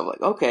push yourself.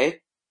 Like,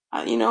 okay,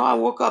 I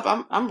woke up,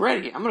 I'm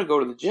ready. I'm gonna go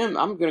to the gym.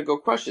 I'm gonna go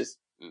crush this.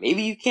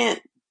 Maybe you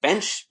can't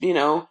bench,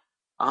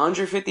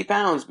 150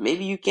 pounds.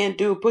 Maybe you can't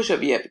do a push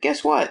up yet. But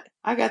guess what?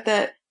 I got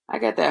that. I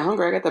got that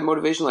hunger. I got that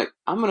motivation. Like,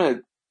 I'm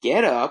gonna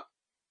get up.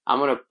 I'm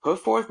gonna put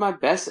forth my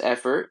best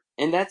effort,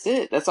 and that's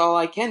it. That's all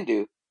I can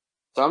do.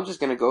 So I'm just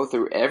gonna go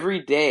through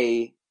every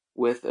day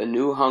with a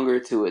new hunger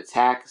to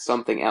attack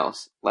something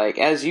else. Like,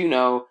 as you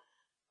know,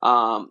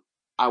 um,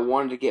 I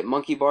wanted to get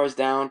monkey bars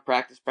down,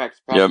 practice,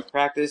 practice, practice, Yep.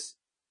 practice.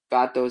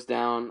 Got those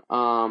down.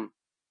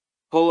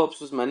 Pull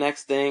ups was my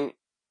next thing.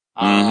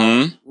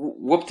 Mm-hmm.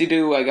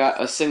 Whoop-de-doo, I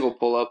got a single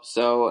pull up,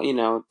 so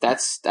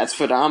that's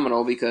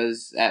phenomenal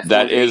because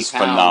That is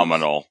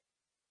phenomenal.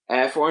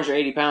 at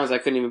 480 pounds, I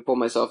couldn't even pull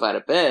myself out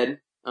of bed.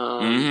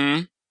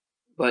 Mm-hmm.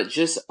 But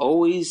just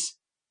always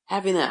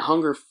having that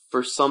hunger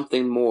for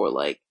something more.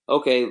 Like,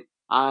 okay,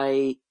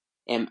 I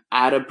am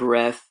out of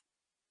breath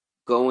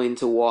going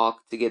to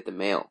walk to get the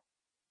mail.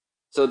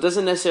 So it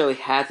doesn't necessarily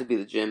have to be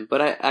the gym,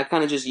 but I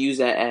kind of just use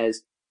that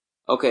as,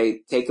 okay,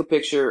 take a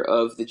picture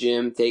of the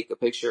gym, take a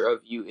picture of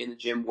you in the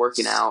gym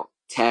working out,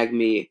 tag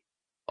me,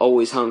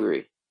 always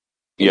hungry.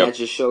 And Yep. that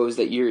just shows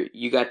that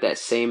you got that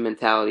same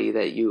mentality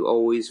that you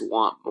always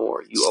want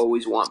more, you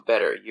always want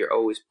better, you're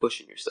always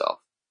pushing yourself.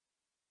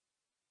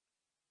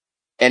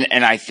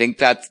 And I think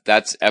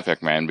that's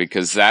epic, man,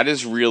 because that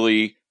is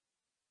really,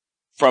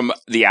 from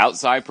the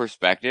outside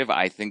perspective,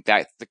 I think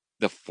that's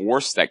the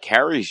force that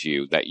carries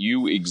you, that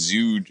you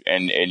exude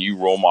and you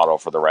role model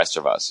for the rest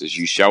of us, is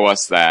you show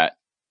us that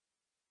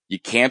you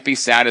can't be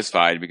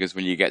satisfied, because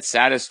when you get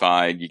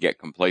satisfied, you get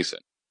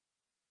complacent.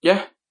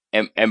 Yeah.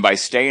 And by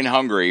staying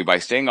hungry, by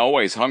staying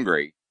always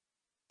hungry,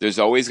 there's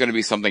always going to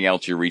be something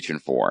else you're reaching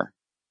for.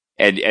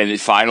 And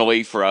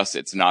finally, for us,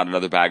 it's not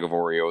another bag of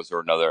Oreos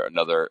or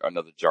another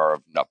jar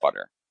of nut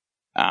butter.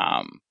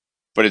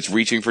 But it's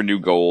reaching for new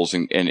goals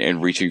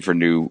and reaching for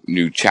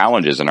new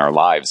challenges in our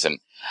lives. And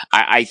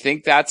I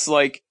think that's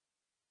like,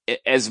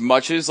 as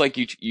much as like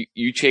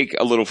you take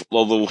a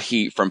little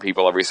heat from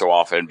people every so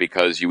often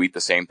because you eat the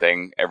same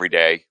thing every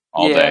day,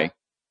 all Yeah.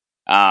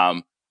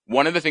 day.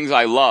 One of the things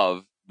I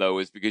love, though,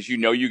 is because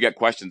you get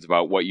questions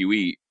about what you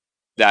eat,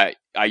 that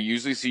I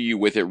usually see you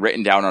with it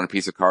written down on a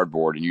piece of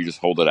cardboard and you just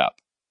hold it up.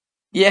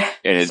 Yeah.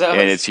 And So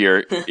it's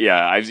here.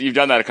 Yeah, you've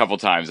done that a couple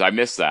times. I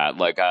missed that.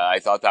 Like, I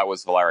thought that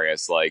was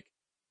hilarious. Like,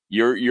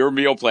 your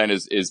meal plan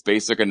is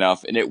basic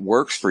enough and it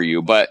works for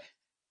you. But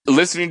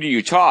listening to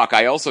you talk,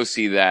 I also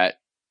see that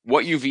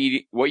what you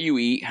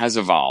eat has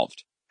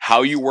evolved.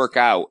 How you work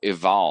out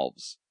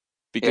evolves,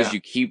 because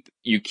yeah.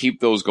 you keep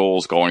those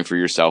goals going for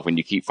yourself, and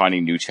you keep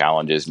finding new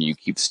challenges, and you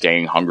keep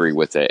staying hungry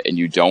with it, and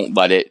you don't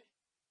let it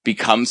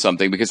become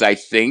something. Because I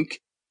think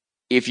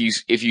if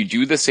you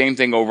do the same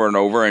thing over and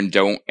over and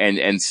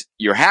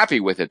you're happy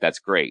with it, that's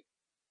great.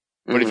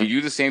 But if Mm-hmm. you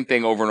do the same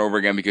thing over and over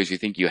again because you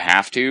think you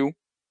have to,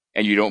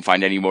 and you don't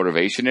find any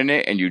motivation in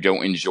it, and you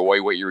don't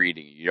enjoy what you're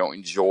eating, you don't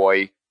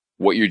enjoy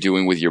what you're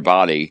doing with your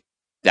body,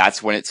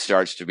 that's when it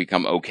starts to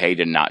become okay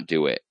to not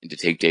do it, and to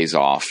take days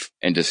off,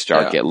 and to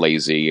start Yeah. get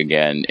lazy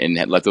again, and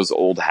let those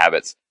old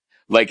habits.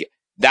 Like,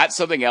 that's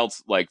something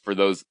else, like, for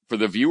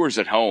the viewers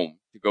at home,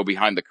 to go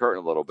behind the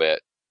curtain a little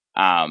bit.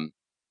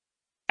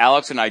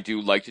 Alex and I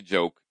do like to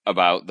joke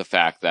about the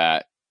fact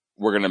that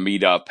we're going to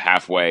meet up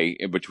halfway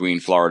in between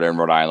Florida and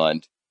Rhode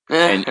Island,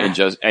 and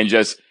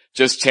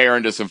just tear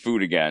into some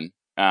food again.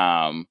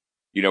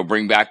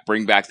 Bring back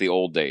the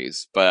old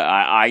days. But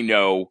I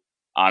know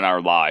on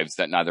our lives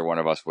that neither one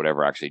of us would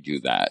ever actually do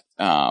that.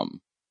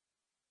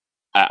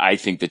 I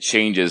think the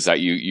changes that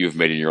you've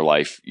made in your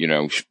life,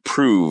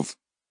 prove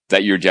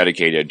that you're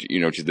dedicated,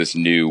 to this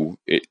new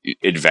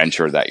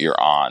adventure that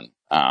you're on.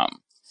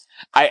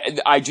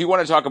 I do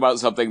want to talk about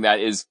something that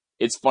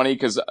it's funny,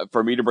 because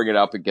for me to bring it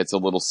up, it gets a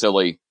little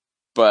silly,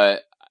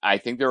 but I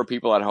think there are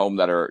people at home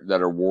that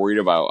are worried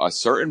about a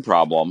certain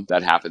problem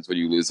that happens when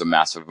you lose a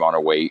massive amount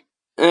of weight.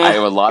 I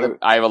have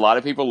a lot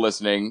of people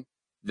listening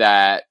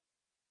that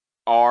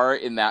are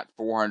in that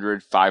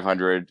 400,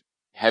 500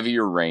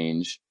 heavier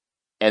range,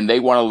 and they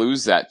want to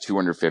lose that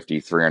 250,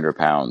 300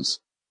 pounds.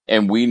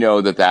 And we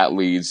know that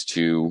leads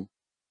to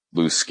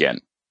loose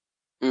skin.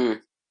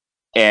 Mm.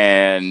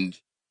 And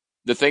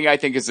the thing I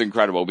think is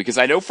incredible, because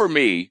I know for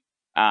me,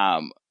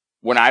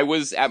 when I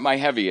was at my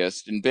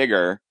heaviest and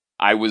bigger,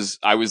 I was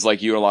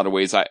like you in a lot of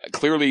ways.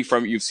 Clearly,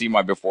 from, you've seen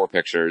my before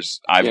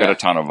pictures, I've got Yeah. a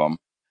ton of them.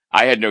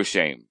 I had no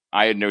shame.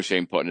 I had no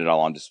shame putting it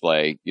all on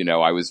display.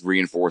 I was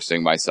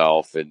reinforcing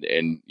myself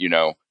and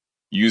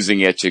using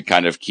it to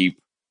kind of keep,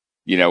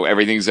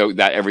 everything's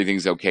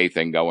okay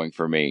thing going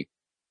for me.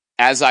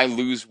 As I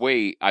lose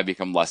weight, I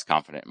become less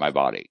confident in my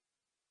body.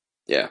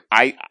 Yeah.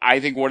 I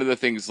think one of the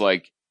things,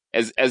 like,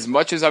 as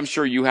much as I'm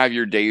sure you have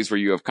your days where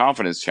you have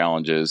confidence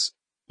challenges,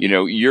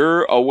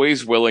 you're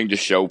always willing to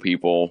show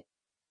people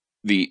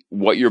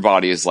what your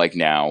body is like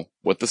now,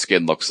 what the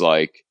skin looks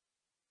like.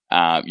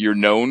 You're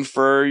known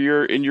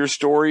in your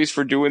stories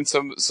for doing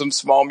some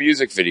small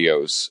music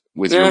videos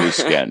with your loose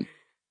skin.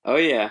 Oh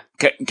yeah.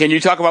 Can you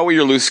talk about what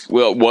your loose,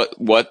 well,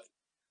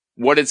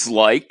 what it's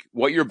like,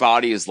 what your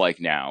body is like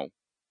now,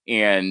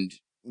 and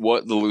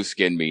what the loose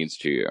skin means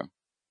to you?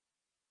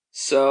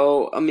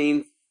 So, I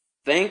mean,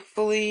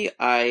 thankfully,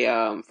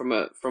 I from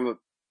a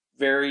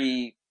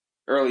very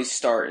early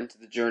start into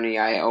the journey,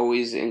 I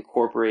always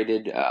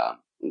incorporated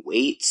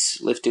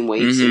lifting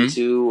weights Mm-hmm.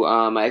 into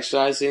my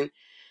exercising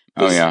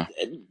Oh because yeah.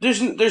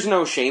 there's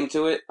no shame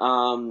to it.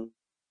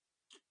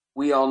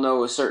 We all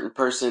know a certain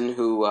person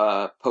who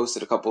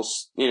posted a couple,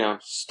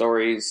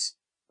 stories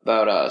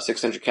about a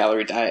 600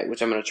 calorie diet,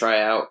 which I'm gonna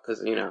try out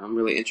because I'm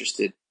really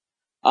interested.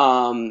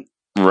 Um,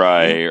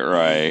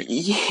 Right.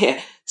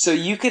 yeah. So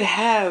you could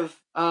have,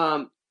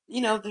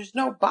 there's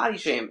no body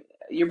shame.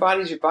 Your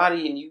body's your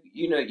body, and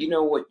you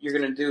know what you're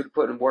gonna do to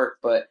put in work.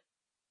 But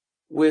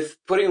with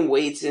putting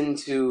weights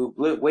into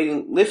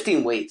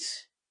lifting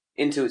weights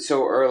into it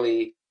so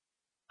early,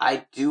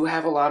 I do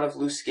have a lot of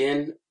loose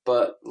skin,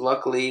 but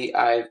luckily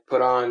I've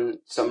put on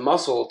some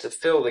muscle to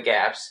fill the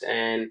gaps,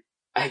 and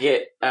I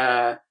get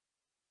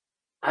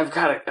I've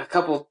got a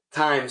couple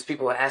times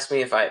people ask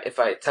me if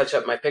I touch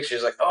up my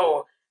pictures, like,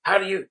 oh, how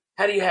do you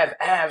have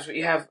abs but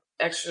you have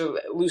extra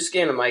loose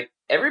skin? I'm like,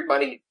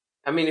 everybody.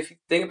 I mean, if you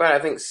think about it, I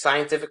think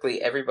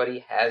scientifically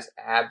everybody has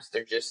abs.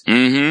 They're just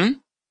Mm-hmm.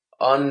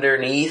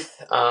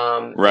 underneath,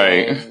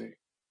 Right. and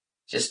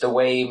just the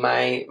way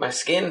my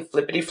skin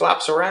flippity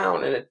flops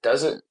around, and it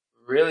doesn't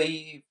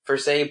really per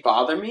se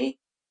bother me.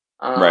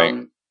 Right.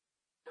 Um,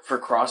 for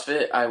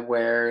CrossFit, I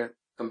wear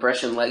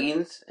compression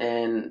leggings,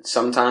 and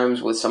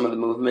sometimes with some of the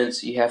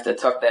movements, you have to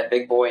tuck that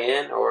big boy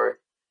in, or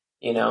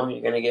you're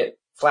gonna get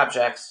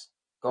flapjacks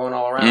going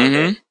all around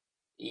Mm-hmm. it.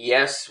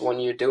 Yes, when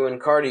you're doing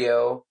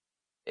cardio,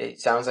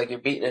 it sounds like you're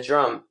beating a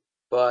drum,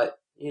 but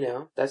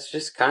that's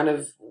just kind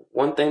of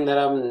one thing that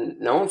I'm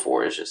known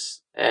for. Is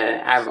just,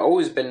 and I've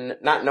always been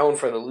not known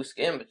for the loose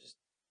skin, but just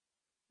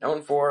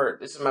known for,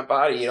 this is my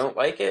body. You don't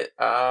like it?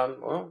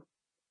 Well,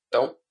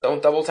 don't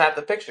double tap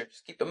the picture.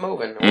 Just keep it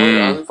moving or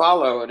Mm.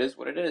 unfollow. It is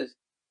what it is.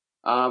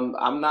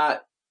 I'm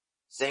not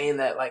saying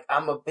that like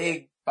I'm a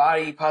big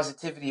body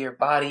positivity or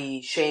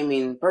body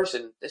shaming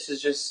person. This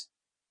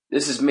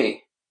is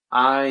me.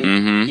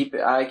 Mm-hmm.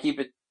 I keep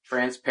it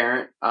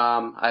transparent.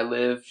 I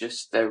live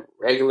just a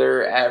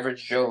regular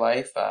average Joe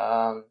life.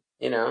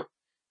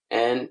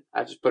 And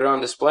I just put it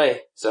on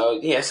display. So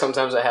yeah,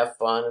 sometimes I have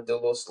fun. I do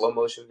little slow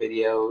motion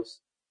videos,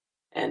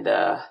 and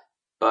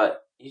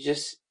but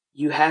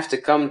you have to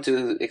come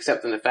to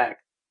accepting the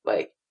fact,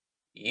 like,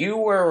 you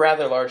were a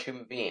rather large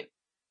human being.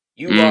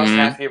 You lost Mm-hmm.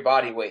 half your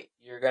body weight.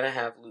 You're gonna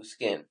have loose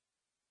skin.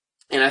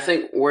 And I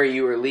think where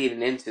you were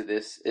leading into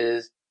this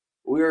is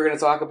we were gonna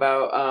talk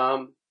about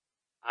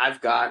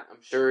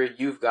I'm sure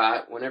you've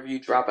got, whenever you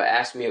drop a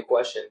ask me a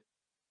question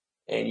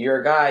and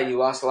you're a guy, you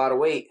lost a lot of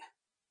weight.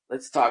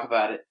 Let's talk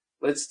about it.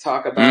 Mm-hmm. Let's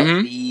talk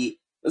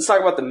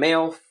about the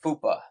male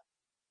fupa.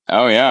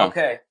 Oh yeah.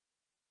 Okay.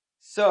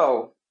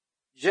 So,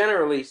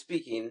 generally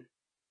speaking,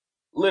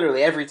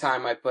 literally every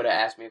time I put a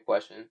ask me a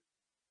question,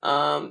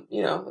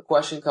 the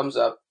question comes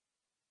up,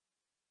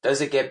 does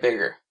it get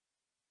bigger?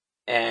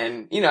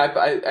 And,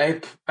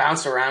 I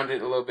bounce around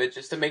it a little bit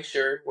just to make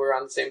sure we're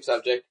on the same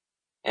subject.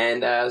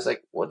 And I was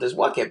like, what does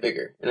what get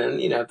bigger? And then,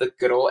 the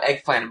good old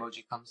eggplant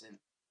emoji comes in.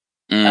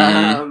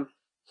 Mm-hmm. Um,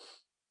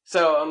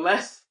 so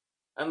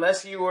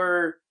unless you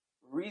were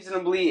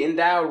reasonably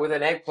endowed with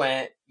an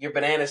eggplant, your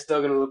banana's still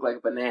going to look like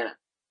a banana.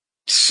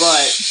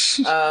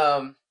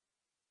 But,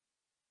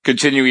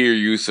 Continue your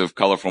use of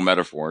colorful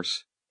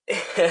metaphors.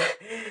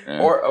 Yeah.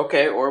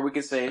 or we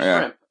could say Yeah.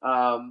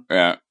 shrimp.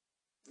 Yeah.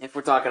 If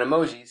we're talking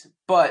emojis.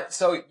 But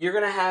so you're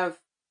gonna have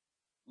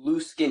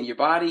loose skin. Your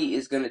body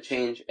is gonna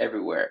change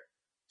everywhere.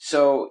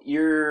 So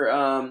your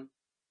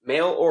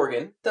male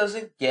organ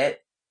doesn't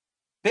get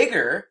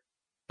bigger,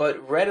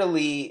 but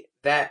readily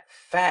that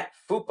fat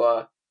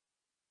fupa,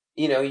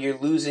 you're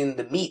losing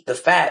the meat, the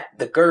fat,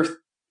 the girth,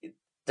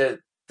 the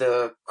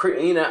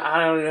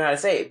I don't know how to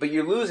say it, but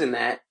you're losing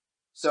that.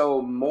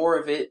 So more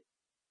of it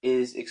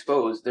is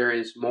exposed. There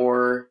is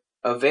more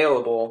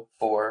available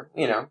for,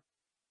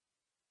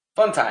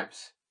 fun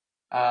times.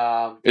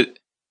 Um,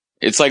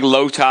 It's like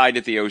low tide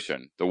at the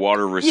ocean. The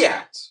water yeah,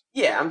 recedes.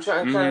 yeah.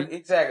 Mm-hmm.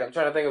 Exactly. I'm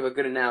trying to think of a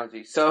good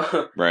analogy.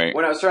 So Right.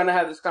 when I was trying to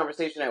have this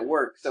conversation at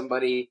work,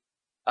 somebody,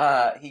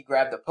 he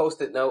grabbed a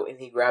post-it note and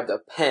he grabbed a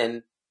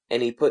pen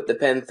and he put the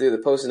pen through the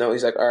post-it note.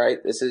 He's like, "All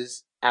right, this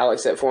is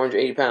Alex at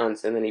 480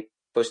 pounds," and then he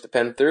pushed the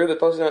pen through the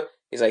post-it note.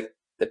 He's like,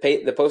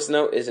 the post-it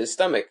note is his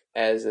stomach.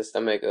 As the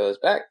stomach goes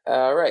back,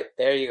 all right,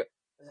 there you go.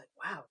 I was like,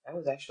 wow, that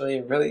was actually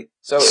really.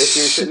 So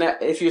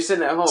if you're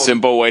sitting at home,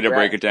 Simple way to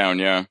break it down.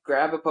 Yeah.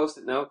 grab a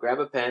post-it note, grab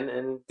a pen,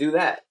 and do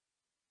that.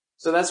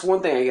 So that's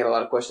one thing I get a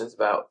lot of questions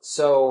about.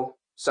 So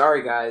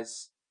sorry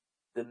guys,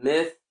 the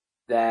myth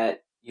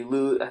that you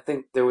lose, I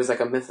think there was like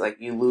a myth like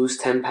you lose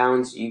 10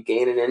 pounds, you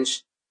gain an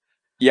inch.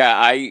 Yeah,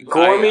 I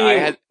Gormy,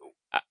 had.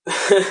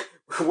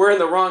 we're in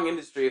the wrong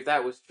industry if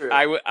that was true.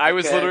 I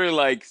was Okay. literally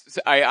like,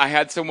 I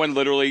had someone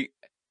literally,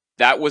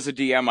 that was a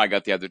DM I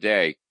got the other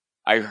day.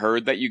 I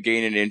heard that you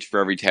gain an inch for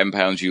every 10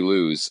 pounds you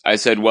lose. I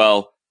said,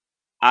 well,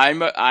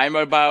 I'm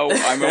almost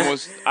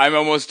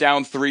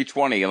down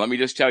 320. And let me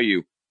just tell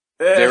you,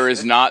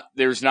 there's not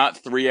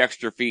 3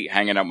 extra feet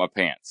hanging out my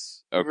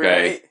pants.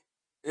 Okay.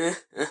 Right.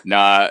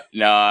 Not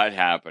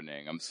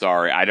happening. I'm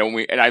sorry. I don't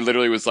mean, and I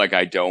literally was like,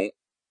 I don't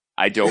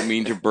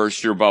mean to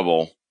burst your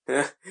bubble,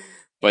 but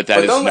that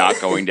But is don't not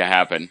let, going to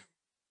happen.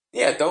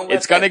 yeah, don't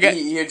It's let gonna that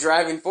be get, your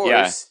driving yeah,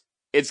 force.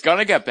 it's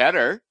gonna get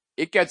better.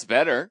 It gets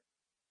better.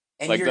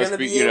 And Like, you're let's going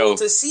to be, be able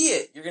to see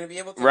it. You're going to be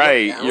able to look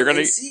right. down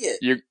and see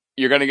it.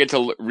 You're gonna get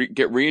to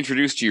get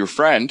reintroduced to your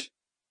friend,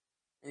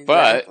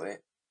 but Exactly.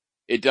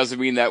 it doesn't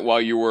mean that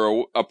while you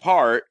were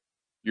apart,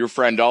 your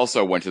friend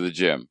also went to the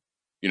gym.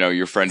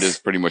 Your friend is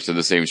pretty much in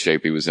the same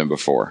shape he was in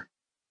before.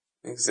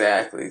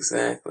 Exactly.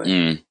 Exactly.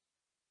 Mm.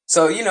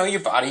 So, your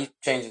body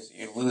changes.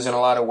 You're losing a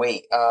lot of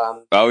weight.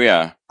 Oh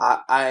yeah.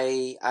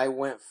 I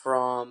went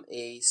from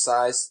a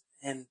size,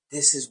 and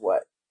this is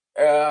what,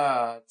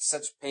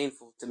 such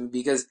painful to me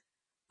because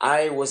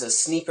I was a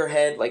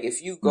sneakerhead. Like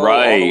if you go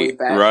all the way Right.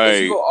 back,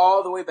 Right.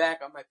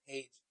 on my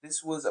page,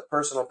 this was a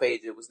personal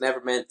page. It was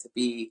never meant to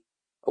be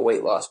a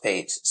weight loss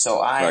page. So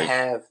I Right.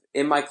 have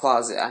in my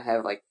closet, I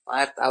have like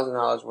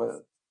 $5,000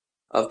 worth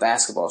of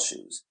basketball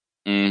shoes,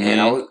 and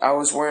Mm-hmm. I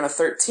was wearing a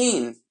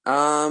 13.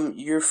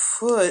 Your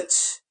foot,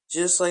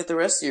 just like the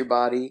rest of your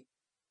body,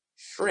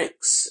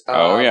 shrinks.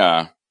 Oh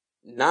yeah.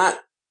 Not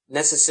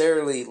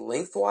necessarily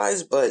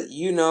lengthwise, but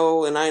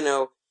and I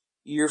know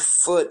your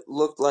foot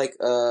looked like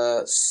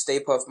a Stay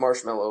Puft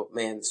Marshmallow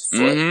Man's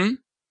foot.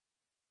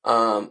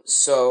 Mm-hmm.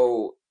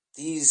 So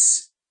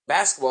these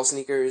basketball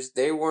sneakers,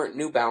 they weren't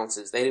New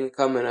Balances. They didn't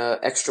come in a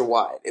extra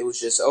wide. It was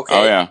just Oh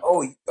okay. yeah.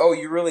 Oh,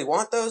 you really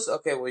want those?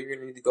 Okay, well you're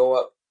gonna need to go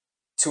up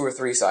 2 or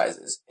 3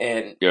 sizes.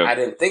 And Yep. I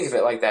didn't think of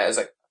it like that. It's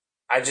like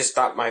I just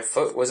thought my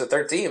foot was a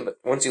 13, but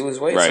once you lose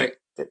weight, it's Right.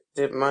 like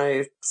did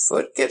my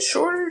foot get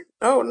shorter?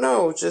 Oh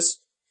no,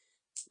 just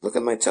look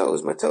at my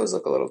toes. My toes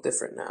look a little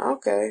different now.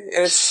 Okay.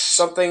 And it's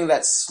something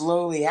that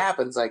slowly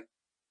happens. Like,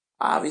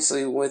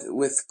 obviously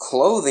with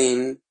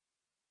clothing,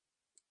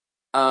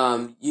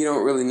 you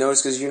don't really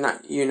notice because you're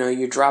not,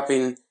 you're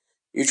dropping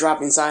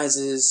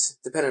sizes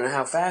depending on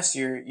how fast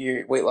your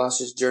weight loss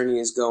journey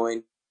is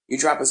going. You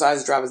dropping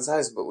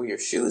sizes, but with your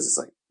shoes, it's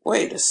like,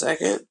 wait a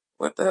second,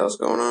 what the hell's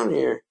going on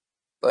here?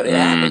 But it Mm.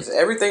 happens.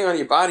 Everything on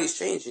your body's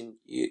changing.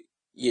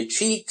 Your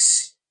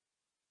cheeks,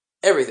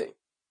 everything.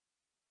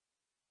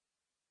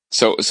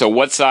 So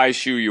what size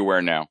shoe you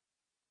wear now?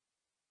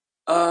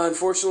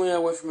 Unfortunately, I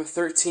went from a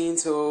 13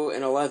 to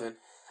an 11.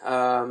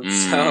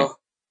 Mm. So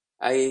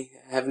I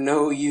have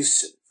no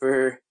use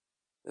for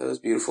those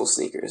beautiful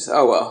sneakers.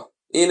 Oh well,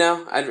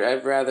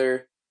 I'd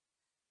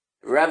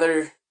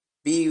rather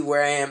be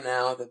where I am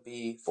now than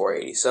be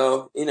 480.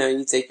 So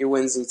you take your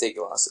wins and you take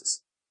your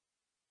losses.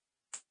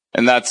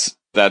 And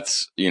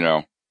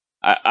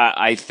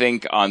I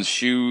think on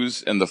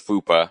shoes and the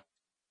fupa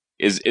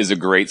is a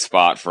great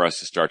spot for us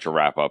to start to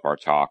wrap up our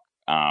talk.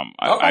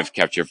 Okay.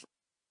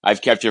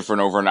 I've kept you for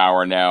over an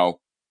hour now.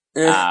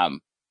 Eh,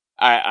 Um,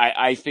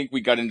 I think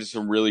we got into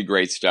some really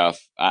great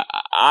stuff.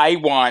 I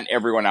want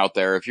everyone out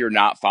there, if you're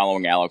not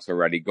following Alex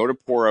already, go to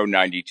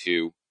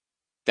Porro92.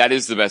 That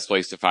is the best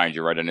place to find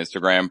you, right? On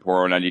Instagram,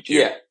 Porro92.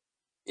 yeah.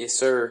 Yes,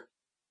 sir.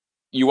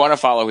 You want to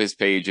follow his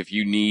page if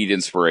you need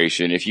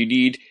inspiration, if you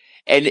need,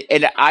 and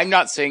I'm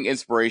not saying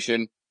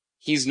inspiration.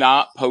 He's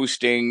not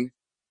posting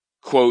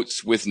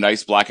quotes with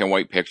nice black and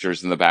white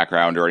pictures in the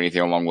background or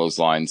anything along those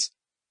lines.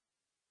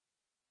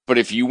 But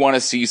if you want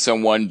to see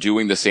someone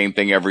doing the same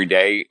thing every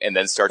day and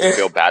then start to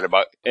feel bad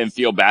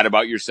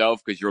about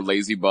yourself because your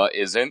lazy butt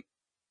isn't,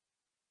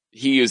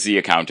 he is the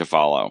account to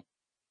follow.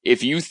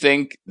 If you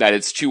think that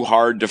it's too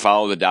hard to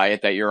follow the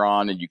diet that you're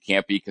on and you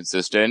can't be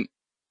consistent,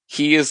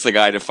 he is the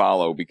guy to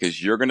follow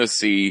because you're going to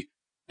see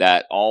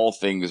that all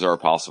things are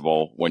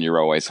possible when you're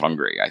always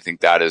hungry. I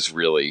think that is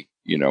really,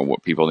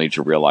 what people need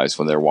to realize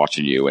when they're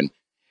watching you. And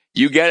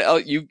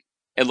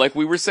and like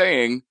we were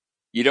saying,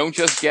 you don't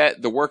just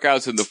get the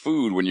workouts and the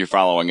food when you're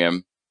following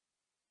him.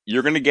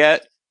 You're going to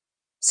get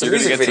Some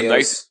music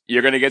videos.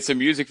 you're going to get some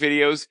music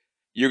videos.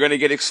 You're going to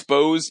get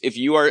exposed. If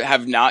you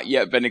have not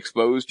yet been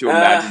exposed to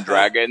Imagine Uh,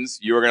 Dragons,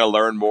 you're going to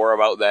learn more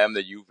about them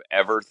than you've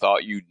ever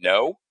thought you'd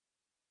know.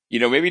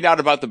 Maybe not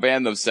about the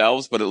band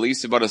themselves, but at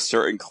least about a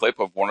certain clip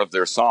of one of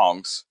their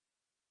songs.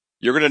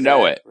 You're going to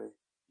know it. exactly.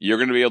 You're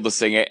going to be able to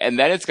sing it. And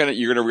then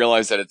you're going to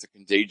realize that it's a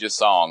contagious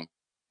song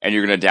and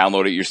you're going to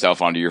download it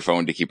yourself onto your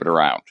phone to keep it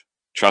around.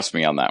 Trust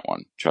me on that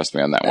one.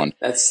 One.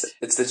 It's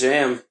the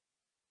jam.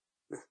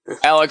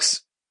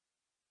 Alex,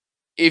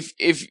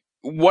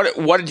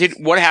 what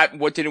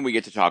didn't we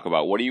get to talk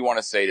about? What do you want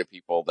to say to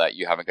people that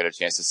you haven't got a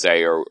chance to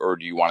say, or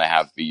do you want to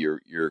have be your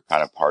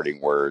kind of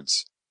parting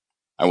words?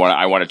 I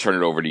want to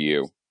turn it over to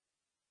you.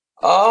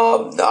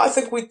 No, I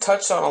think we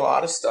touched on a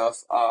lot of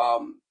stuff.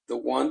 The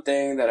one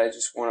thing that I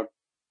just want to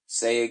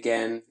say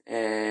again,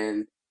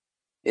 and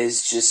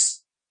is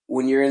just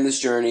when you're in this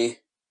journey,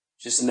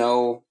 just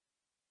know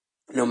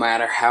no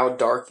matter how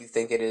dark you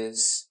think it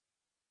is,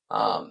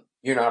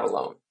 you're not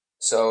alone.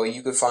 So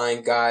you could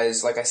find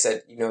guys, like I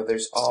said,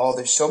 there's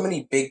so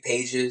many big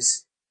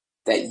pages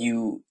that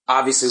you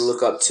obviously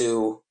look up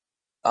to.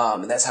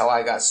 And that's how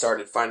I got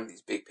started finding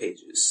these big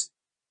pages.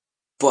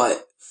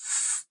 But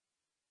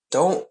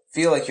don't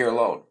feel like you're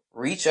alone.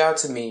 Reach out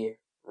to me,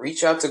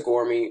 reach out to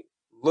Gormy,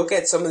 look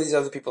at some of these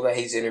other people that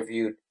he's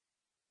interviewed.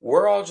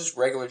 We're all just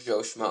regular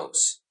Joe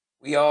Schmoes.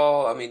 We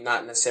all,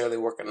 not necessarily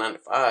work a 9 to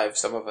 5.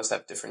 Some of us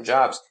have different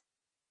jobs.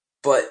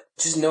 But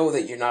just know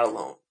that you're not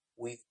alone.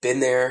 We've been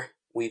there.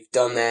 We've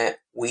done that.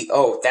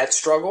 That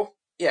struggle?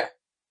 Yeah,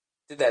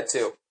 did that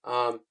too.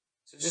 So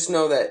just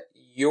know that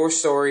your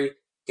story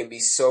can be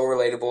so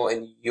relatable,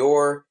 and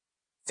your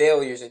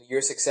failures and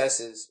your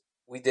successes,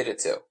 we did it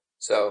too.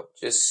 So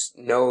just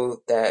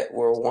know that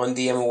we're one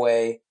DM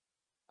away.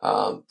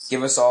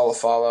 Give us all a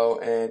follow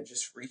and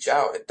just reach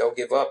out and don't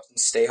give up and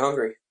stay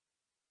hungry.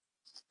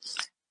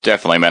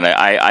 Definitely, man.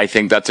 I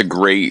think that's a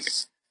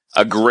great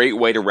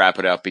way to wrap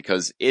it up,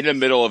 because in the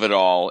middle of it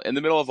all, in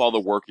the middle of all the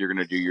work you're going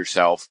to do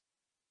yourself,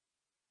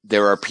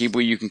 there are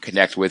people you can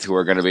connect with who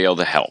are going to be able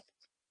to help.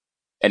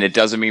 And it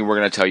doesn't mean we're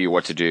going to tell you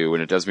what to do,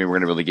 and it doesn't mean we're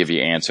going to really give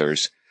you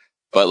answers.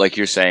 But like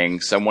you're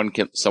saying, someone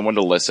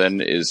to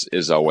listen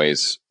is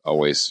always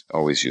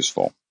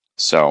useful.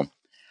 So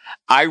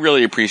I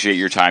really appreciate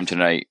your time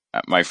tonight,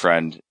 my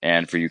friend,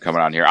 and for you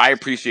coming on here. I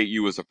appreciate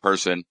you as a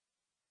person.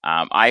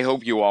 I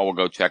hope you all will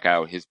go check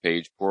out his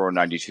page,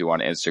 Porro92 on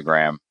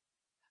Instagram.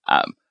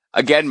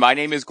 Again, my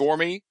name is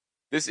Gormy.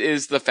 This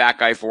is the Fat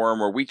Guy Forum,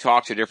 where we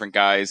talk to different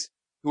guys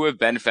who have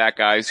been fat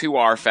guys, who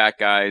are fat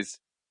guys,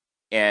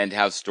 and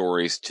have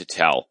stories to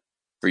tell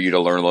for you to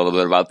learn a little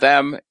bit about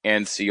them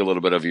and see a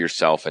little bit of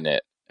yourself in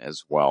it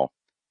as well.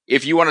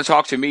 If you want to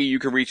talk to me, you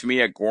can reach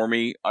me at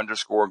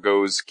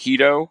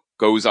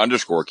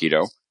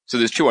Gormy_goes_keto. So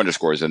there's 2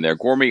 underscores in there.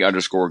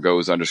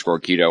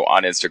 Gormy_goes_keto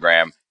on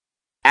Instagram.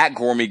 At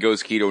Gormy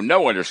Goes Keto,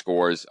 no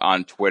underscores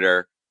on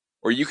Twitter.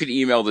 Or you can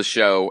email the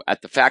show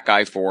at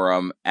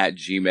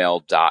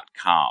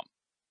thefatguyforum@gmail.com.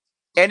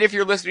 And if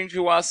you're listening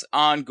to us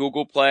on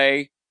Google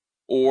Play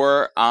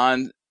or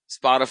on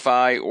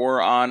Spotify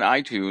or on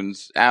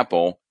iTunes,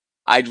 Apple,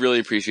 I'd really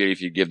appreciate it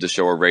if you give the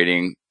show a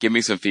rating. Give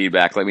me some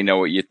feedback. Let me know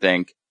what you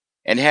think.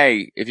 And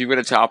hey, if you've got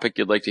a topic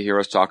you'd like to hear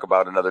us talk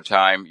about another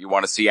time, you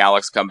want to see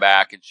Alex come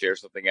back and share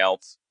something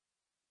else,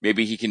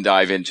 maybe he can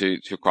dive into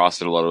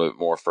CrossFit a little bit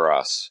more for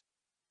us.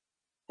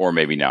 Or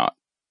maybe not.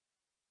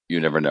 You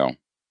never know.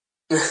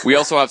 We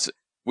also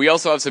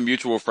have some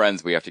mutual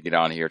friends we have to get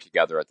on here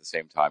together at the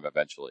same time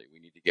eventually. We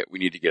need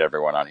to get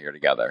everyone on here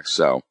together.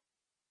 So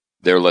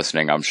they're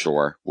listening, I'm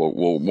sure.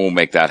 We'll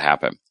make that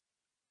happen.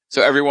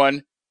 So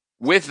everyone,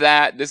 with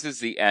that, this is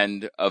the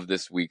end of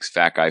this week's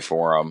Fat Guy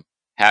Forum.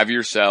 Have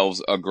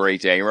yourselves a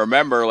great day. And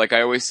remember, like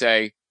I always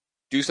say,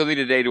 do something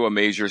today to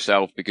amaze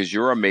yourself, because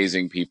you're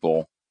amazing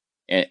people.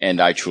 And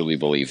I truly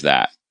believe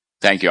that.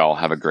 Thank you all.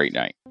 Have a great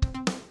night.